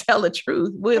to tell the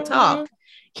truth, we'll talk.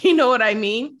 You know what I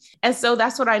mean? And so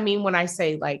that's what I mean when I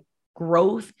say like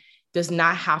growth does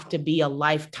not have to be a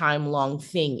lifetime long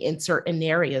thing in certain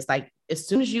areas. Like as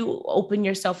soon as you open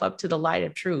yourself up to the light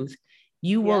of truth,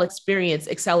 you will experience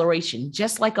acceleration,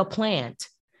 just like a plant.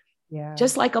 Yeah.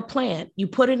 Just like a plant. You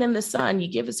put it in the sun,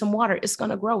 you give it some water, it's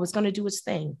going to grow. It's going to do its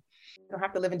thing. You don't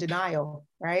have to live in denial,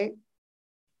 right?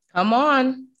 Come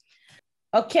on.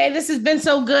 Okay, this has been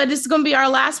so good. This is going to be our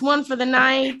last one for the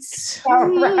night. All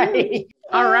right.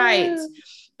 All right.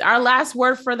 Our last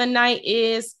word for the night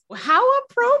is how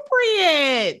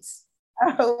appropriate.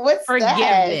 What's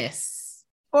forgiveness?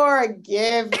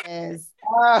 Forgiveness.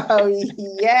 Oh,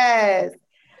 yes.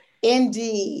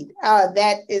 Indeed.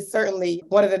 That is certainly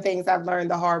one of the things I've learned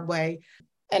the hard way.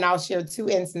 And I'll share two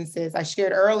instances. I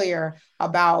shared earlier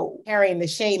about carrying the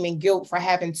shame and guilt for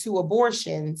having 2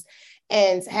 abortions.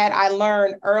 And had I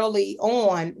learned early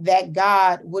on that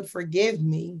God would forgive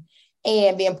me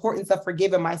and the importance of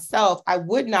forgiving myself, I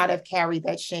would not have carried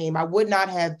that shame. I would not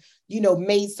have,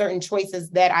 made certain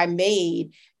choices that I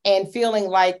made and feeling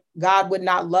like God would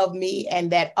not love me and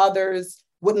that others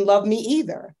wouldn't love me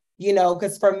either,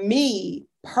 because for me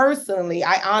personally,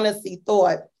 I honestly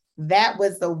thought that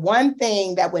was the one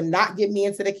thing that would not get me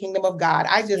into the kingdom of God.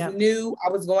 I just knew I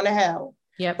was going to hell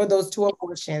for those 2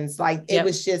 abortions. Like it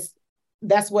was just,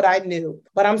 that's what I knew.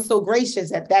 But I'm so gracious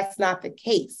that that's not the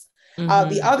case.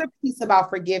 The other piece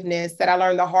about forgiveness that I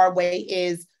learned the hard way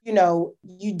is,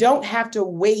 you don't have to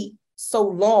wait so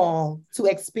long to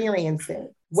experience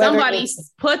it. Somebody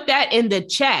put that in the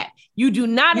chat. You do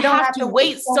not have to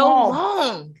wait so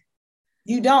long.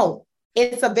 You don't.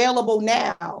 It's available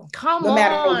now. No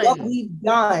matter what we've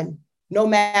done, no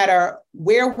matter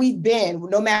where we've been,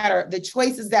 no matter the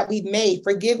choices that we've made,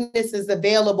 forgiveness is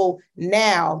available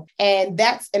now. And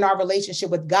that's in our relationship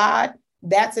with God.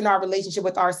 That's in our relationship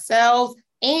with ourselves.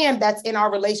 And that's in our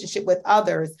relationship with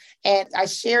others. And I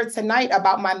shared tonight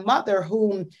about my mother,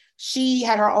 whom she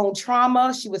had her own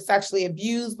trauma. She was sexually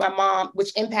abused by mom,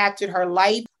 which impacted her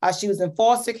life. She was in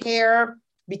foster care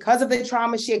Because of the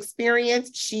trauma she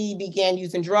experienced, she began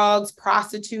using drugs,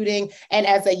 prostituting. And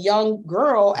as a young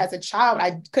girl, as a child,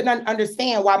 I couldn't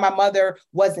understand why my mother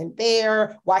wasn't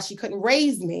there, why she couldn't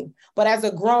raise me. But as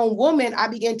a grown woman, I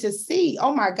began to see,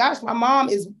 oh my gosh, my mom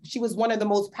she was one of the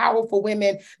most powerful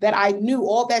women that I knew,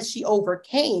 all that she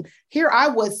overcame. Here I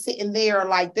was sitting there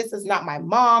like, this is not my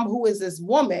mom. Who is this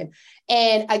woman?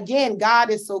 And again, God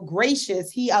is so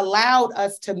gracious. He allowed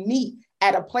us to meet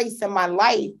at a place in my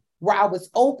life where I was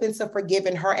open to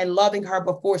forgiving her and loving her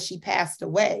before she passed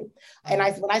away. And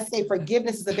when I say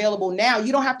forgiveness is available now,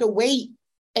 you don't have to wait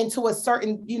until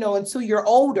until you're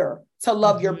older to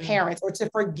love your parents or to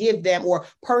forgive them or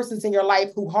persons in your life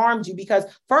who harmed you. Because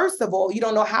first of all, you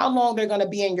don't know how long they're going to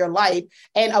be in your life.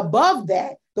 And above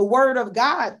that, the word of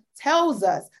God tells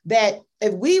us that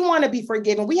if we want to be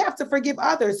forgiven, we have to forgive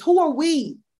others. Who are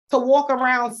we to walk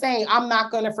around saying, I'm not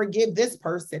going to forgive this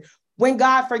person, when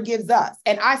God forgives us?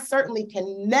 And I certainly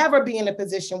can never be in a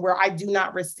position where I do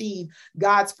not receive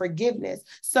God's forgiveness.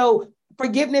 So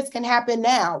forgiveness can happen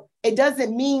now. It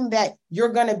doesn't mean that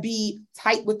you're going to be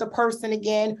tight with the person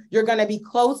again, you're going to be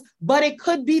close, but it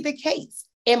could be the case.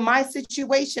 In my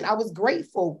situation, I was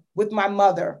grateful with my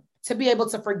mother to be able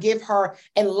to forgive her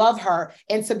and love her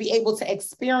and to be able to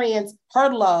experience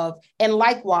her love. And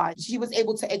likewise, she was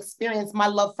able to experience my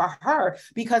love for her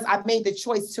because I made the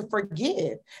choice to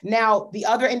forgive. Now, the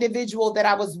other individual that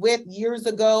I was with years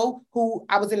ago, who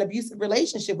I was in an abusive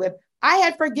relationship with, I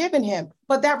had forgiven him,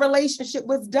 but that relationship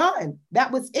was done.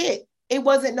 That was it. It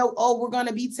wasn't we're going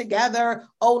to be together.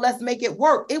 Oh, let's make it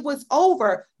work. It was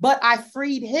over, but I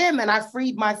freed him and I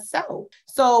freed myself.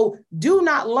 So do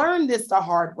not learn this the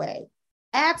hard way.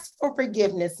 Ask for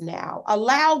forgiveness now.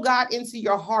 Allow God into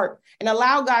your heart and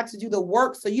allow God to do the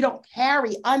work so you don't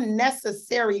carry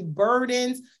unnecessary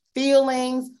burdens,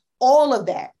 feelings, all of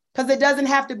that, because it doesn't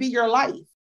have to be your life.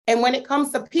 And when it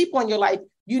comes to people in your life,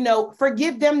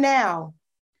 forgive them now,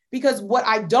 because what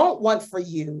I don't want for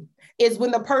you is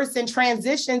when the person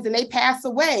transitions and they pass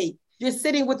away, you're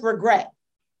sitting with regret.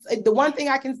 The one thing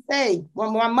I can say,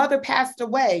 when my mother passed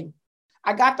away,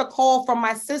 I got the call from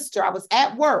my sister. I was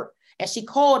at work and she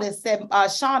called and said,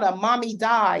 Shauna, mommy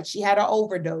died. She had an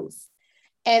overdose.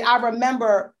 And I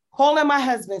remember calling my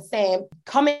husband saying,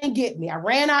 come and get me. I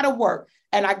ran out of work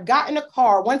and I got in a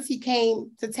car once he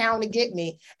came to town to get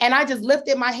me. And I just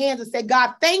lifted my hands and said,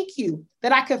 God, thank you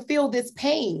that I could feel this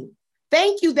pain.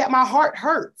 Thank you that my heart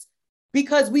hurts.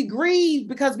 Because we grieve,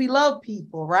 because we love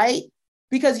people, right?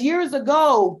 Because years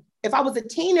ago, if I was a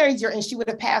teenager and she would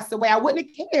have passed away, I wouldn't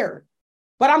have cared.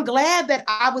 But I'm glad that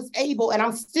I was able, and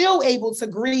I'm still able to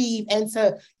grieve and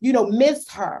to, miss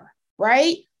her,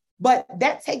 right? But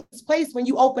that takes place when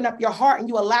you open up your heart and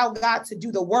you allow God to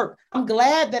do the work. I'm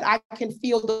glad that I can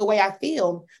feel the way I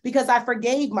feel because I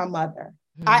forgave my mother.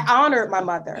 I honored my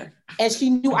mother and she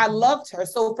knew I loved her.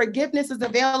 So forgiveness is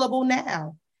available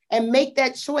now. And make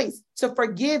that choice to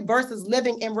forgive versus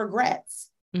living in regrets.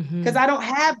 Because I don't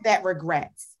have that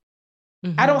regrets.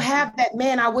 I don't have that,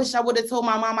 man, I wish I would have told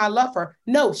my mom I love her.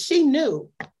 No, she knew.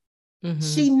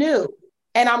 She knew.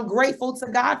 And I'm grateful to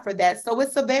God for that. So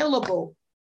it's available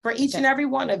for each and every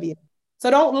one of you.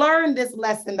 So don't learn this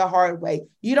lesson the hard way.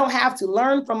 You don't have to.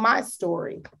 Learn from my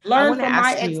story. Learn from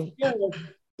my experience.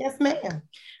 Yes, ma'am.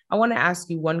 I want to ask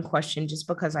you one question, just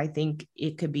because I think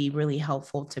it could be really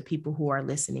helpful to people who are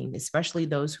listening, especially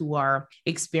those who are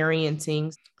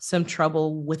experiencing some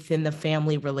trouble within the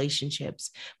family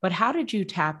relationships. But how did you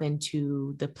tap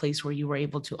into the place where you were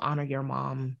able to honor your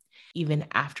mom, even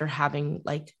after having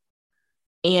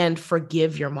and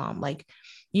forgive your mom?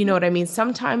 You know what I mean?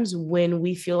 Sometimes when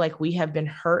we feel like we have been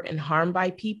hurt and harmed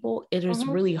by people, it is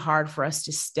really hard for us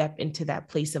to step into that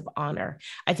place of honor.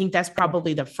 I think that's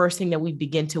probably the first thing that we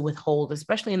begin to withhold,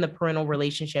 especially in the parental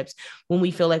relationships, when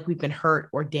we feel like we've been hurt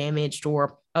or damaged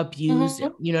or abused,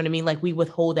 you know what I mean? We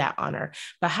withhold that honor.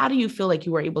 But how do you feel like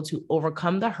you were able to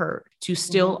overcome the hurt to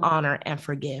still honor and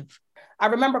forgive? I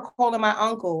remember calling my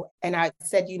uncle and I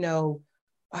said,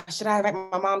 should I invite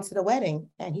my mom to the wedding?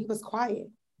 And he was quiet.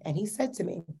 And he said to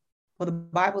me, well, the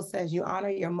Bible says you honor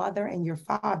your mother and your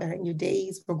father and your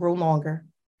days will grow longer.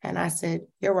 And I said,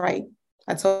 you're right.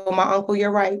 I told my uncle,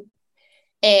 you're right.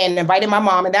 And invited my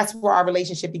mom. And that's where our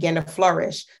relationship began to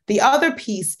flourish. The other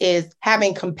piece is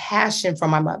having compassion for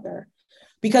my mother.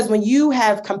 Because when you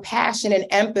have compassion and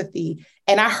empathy,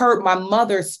 and I heard my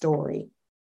mother's story,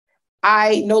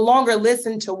 I no longer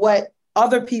listened to what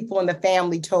other people in the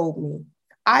family told me.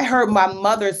 I heard my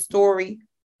mother's story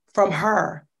from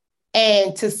her.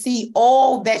 And to see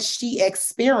all that she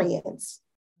experienced,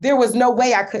 there was no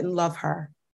way I couldn't love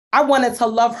her. I wanted to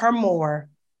love her more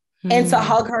and to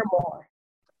hug her more.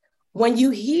 when you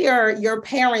hear your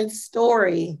parents'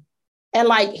 story and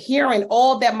like hearing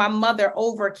all that my mother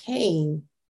overcame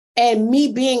and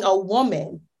me being a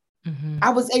woman, I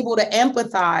was able to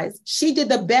empathize. She did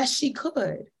the best she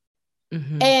could.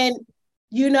 And, and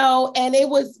it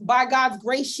was by God's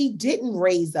grace, she didn't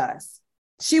raise us.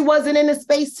 She wasn't in a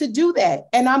space to do that.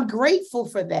 And I'm grateful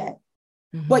for that.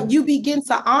 But you begin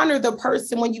to honor the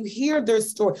person when you hear their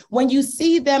story, when you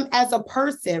see them as a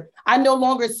person. I no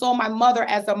longer saw my mother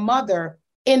as a mother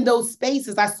in those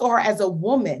spaces. I saw her as a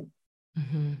woman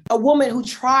who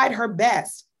tried her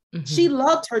best. She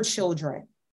loved her children,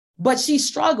 but she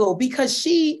struggled because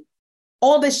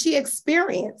all that she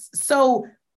experienced. So,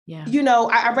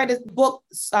 I read this book,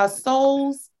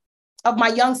 Souls of My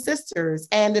Young Sisters,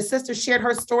 and the sister shared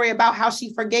her story about how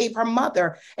she forgave her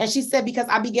mother. And she said, because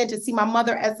I began to see my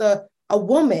mother as a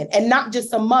woman and not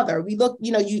just a mother. We look,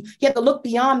 you have to look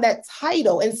beyond that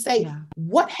title and say,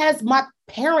 what has my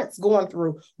parents gone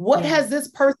through? What has this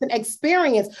person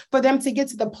experienced for them to get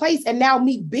to the place? And now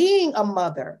me being a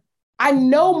mother, I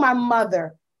know my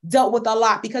mother dealt with a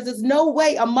lot, because there's no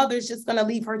way a mother is just going to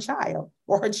leave her child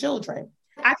or her children.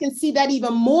 I can see that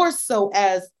even more so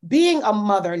as being a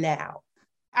mother now.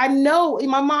 I know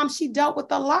my mom, she dealt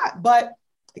with a lot, but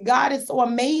God is so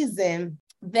amazing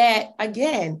that,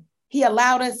 again, he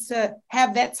allowed us to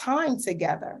have that time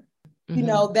together,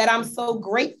 that I'm so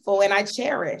grateful and I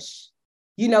cherish.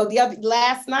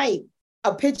 Last night,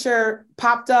 a picture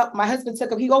popped up. My husband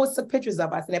he always took pictures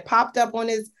of us, and it popped up on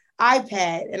his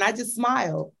iPad, and I just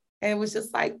smiled. And it was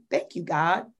just like, thank you,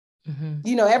 God.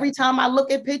 Every time I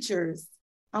look at pictures,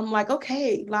 I'm like,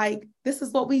 okay, like, this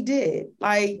is what we did.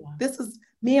 Like, this is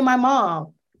me and my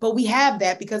mom. But we have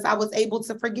that because I was able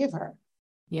to forgive her.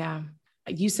 Yeah.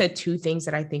 You said two things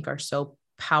that I think are so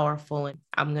powerful, and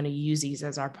I'm going to use these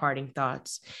as our parting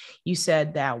thoughts. You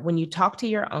said that when you talk to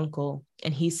your uncle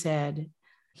and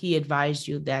he advised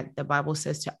you that the Bible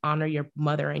says to honor your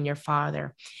mother and your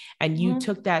father, and you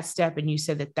took that step, and you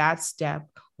said that step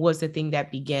was the thing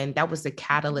that was the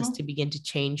catalyst to begin to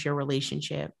change your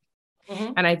relationship.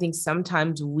 And I think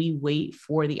sometimes we wait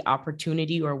for the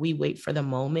opportunity, or we wait for the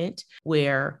moment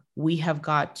where we have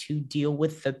got to deal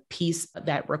with the piece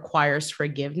that requires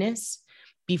forgiveness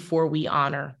before we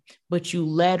honor. But you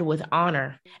led with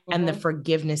honor, and the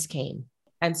forgiveness came.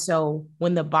 And so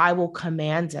when the Bible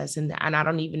commands us, and I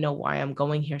don't even know why I'm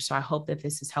going here, so I hope that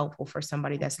this is helpful for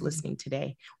somebody that's listening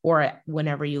today or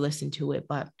whenever you listen to it.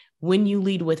 But when you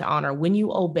lead with honor, when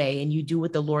you obey and you do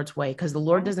it the Lord's way, because the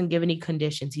Lord doesn't give any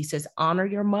conditions. He says, honor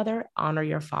your mother, honor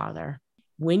your father.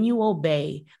 When you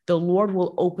obey, the Lord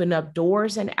will open up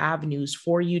doors and avenues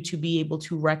for you to be able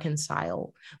to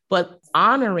reconcile. But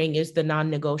honoring is the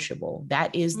non-negotiable.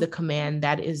 That is the command.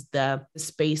 That is the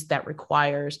space that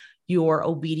requires your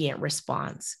obedient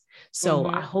response. So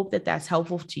I hope that that's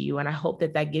helpful to you. And I hope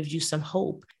that that gives you some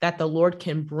hope that the Lord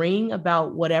can bring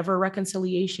about whatever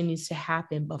reconciliation needs to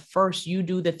happen. But first, you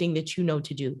do the thing that you know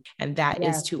to do, and that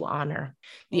is to honor.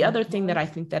 The other thing that I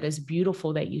think that is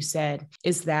beautiful that you said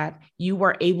is that you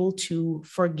were able to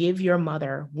forgive your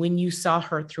mother when you saw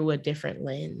her through a different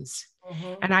lens.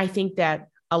 And I think that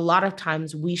a lot of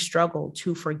times we struggle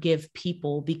to forgive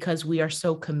people because we are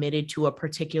so committed to a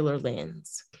particular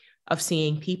lens of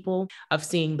seeing people, of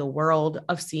seeing the world,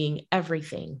 of seeing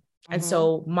everything. And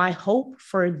so my hope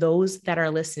for those that are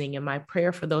listening, and my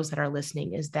prayer for those that are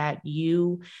listening, is that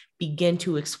you begin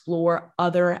to explore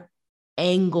other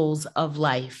angles of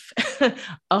life,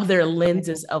 other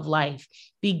lenses of life.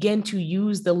 Begin to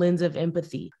use the lens of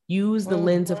empathy, use the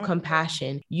lens of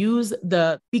compassion,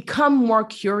 become more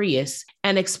curious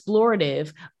and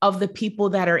explorative of the people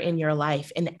that are in your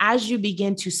life. And as you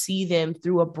begin to see them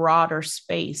through a broader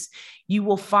space, you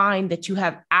will find that you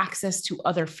have access to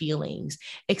other feelings,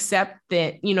 except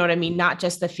that, you know what I mean? Not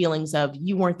just the feelings of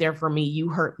you weren't there for me, you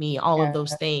hurt me, all of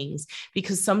those things,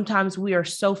 because sometimes we are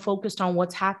so focused on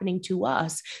what's happening to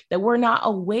us that we're not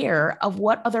aware of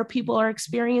what other people are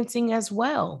experiencing as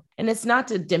well. And it's not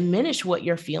to diminish what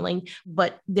you're feeling,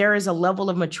 but there is a level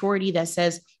of maturity that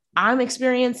says, I'm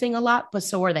experiencing a lot, but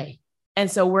so are they. And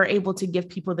so we're able to give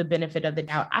people the benefit of the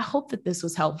doubt. I hope that this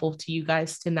was helpful to you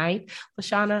guys tonight.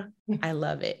 Lashonna, I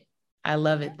love it. I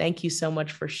love it. Thank you so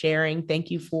much for sharing.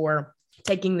 Thank you for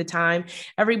taking the time.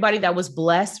 Everybody that was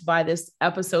blessed by this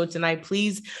episode tonight,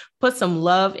 please put some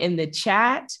love in the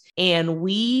chat, and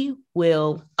we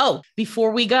will,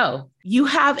 before we go, you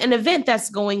have an event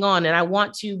that's going on, and I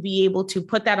want to be able to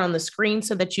put that on the screen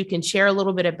so that you can share a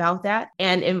little bit about that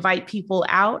and invite people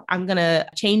out. I'm going to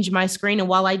change my screen. And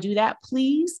while I do that,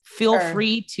 please feel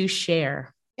free to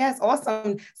share. Yes,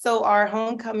 awesome. So our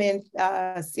homecoming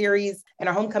series and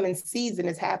our homecoming season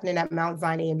is happening at Mount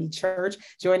Zion AME Church.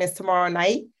 Join us tomorrow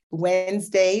night.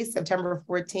 Wednesday, September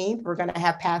 14th, we're going to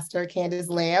have Pastor Candice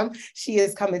Lambe. She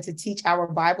is coming to teach our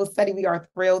Bible study. We are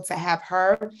thrilled to have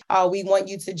her. We want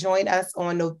you to join us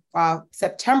on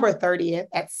September 30th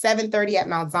at 7:30 at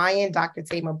Mount Zion. Dr.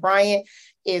 Tamar Bryant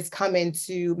is coming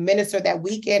to minister that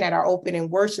weekend at our opening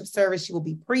worship service. She will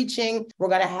be preaching. We're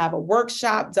going to have a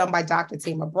workshop done by Dr.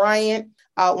 Tamar Bryant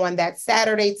on that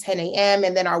Saturday, 10 a.m.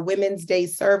 And then our Women's Day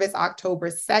service,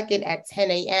 October 2nd at 10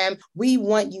 a.m. We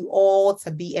want you all to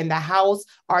be in the house.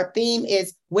 Our theme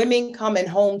is Women Coming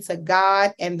Home to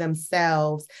God and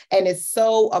Themselves. And it's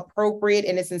so appropriate,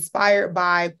 and it's inspired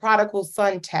by Prodigal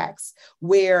Son text,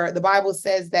 where the Bible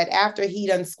says that after he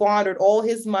done squandered all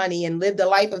his money and lived a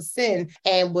life of sin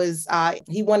and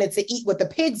he wanted to eat what the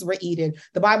pigs were eating,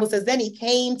 the Bible says then he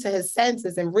came to his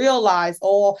senses and realized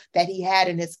all that he had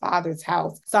in his father's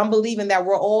house. So I'm believing that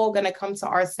we're all going to come to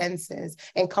our senses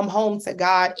and come home to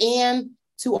God and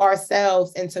to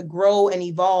ourselves, and to grow and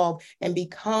evolve and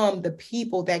become the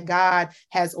people that God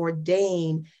has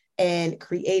ordained and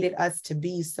created us to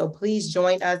be. So please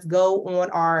join us. Go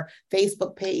on our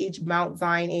Facebook page, Mount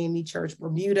Zion AME Church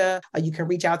Bermuda. You can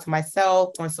reach out to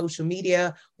myself on social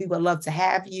media. We would love to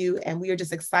have you. And we are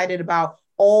just excited about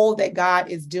all that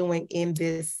God is doing in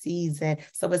this season.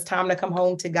 So it's time to come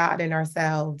home to God and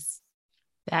ourselves.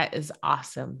 That is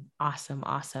awesome. Awesome.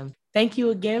 Awesome. Thank you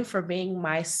again for being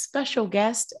my special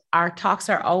guest. Our talks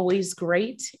are always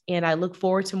great, and I look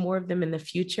forward to more of them in the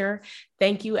future.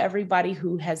 Thank you, everybody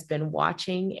who has been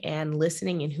watching and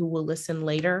listening and who will listen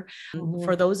later. Mm-hmm.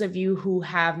 For those of you who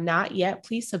have not yet,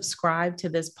 please subscribe to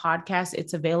this podcast.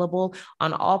 It's available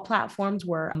on all platforms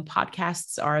where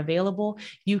podcasts are available.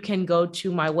 You can go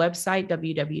to my website,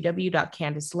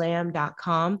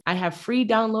 www.candicelambe.com. I have free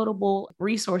downloadable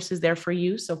resources there for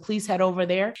you. So please head over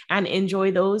there and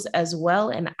enjoy those as well.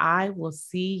 And I will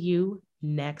see you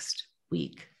next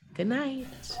week. Good night.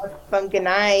 Awesome. Good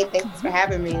night. Thanks for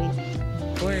having me.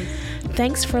 Of course.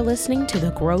 Thanks for listening to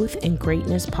the Growth and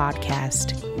Greatness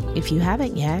podcast. If you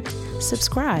haven't yet,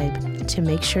 subscribe to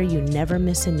make sure you never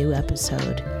miss a new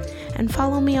episode. And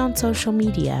follow me on social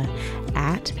media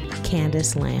at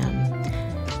Candice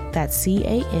Lambe. That's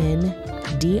CandiceLambe.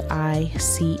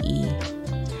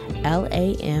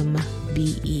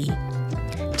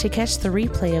 To catch the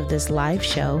replay of this live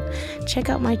show, check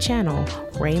out my channel,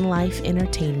 Rain Life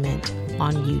Entertainment,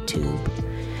 on YouTube.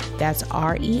 That's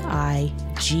REIGN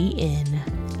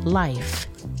Life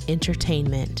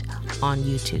Entertainment on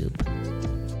YouTube.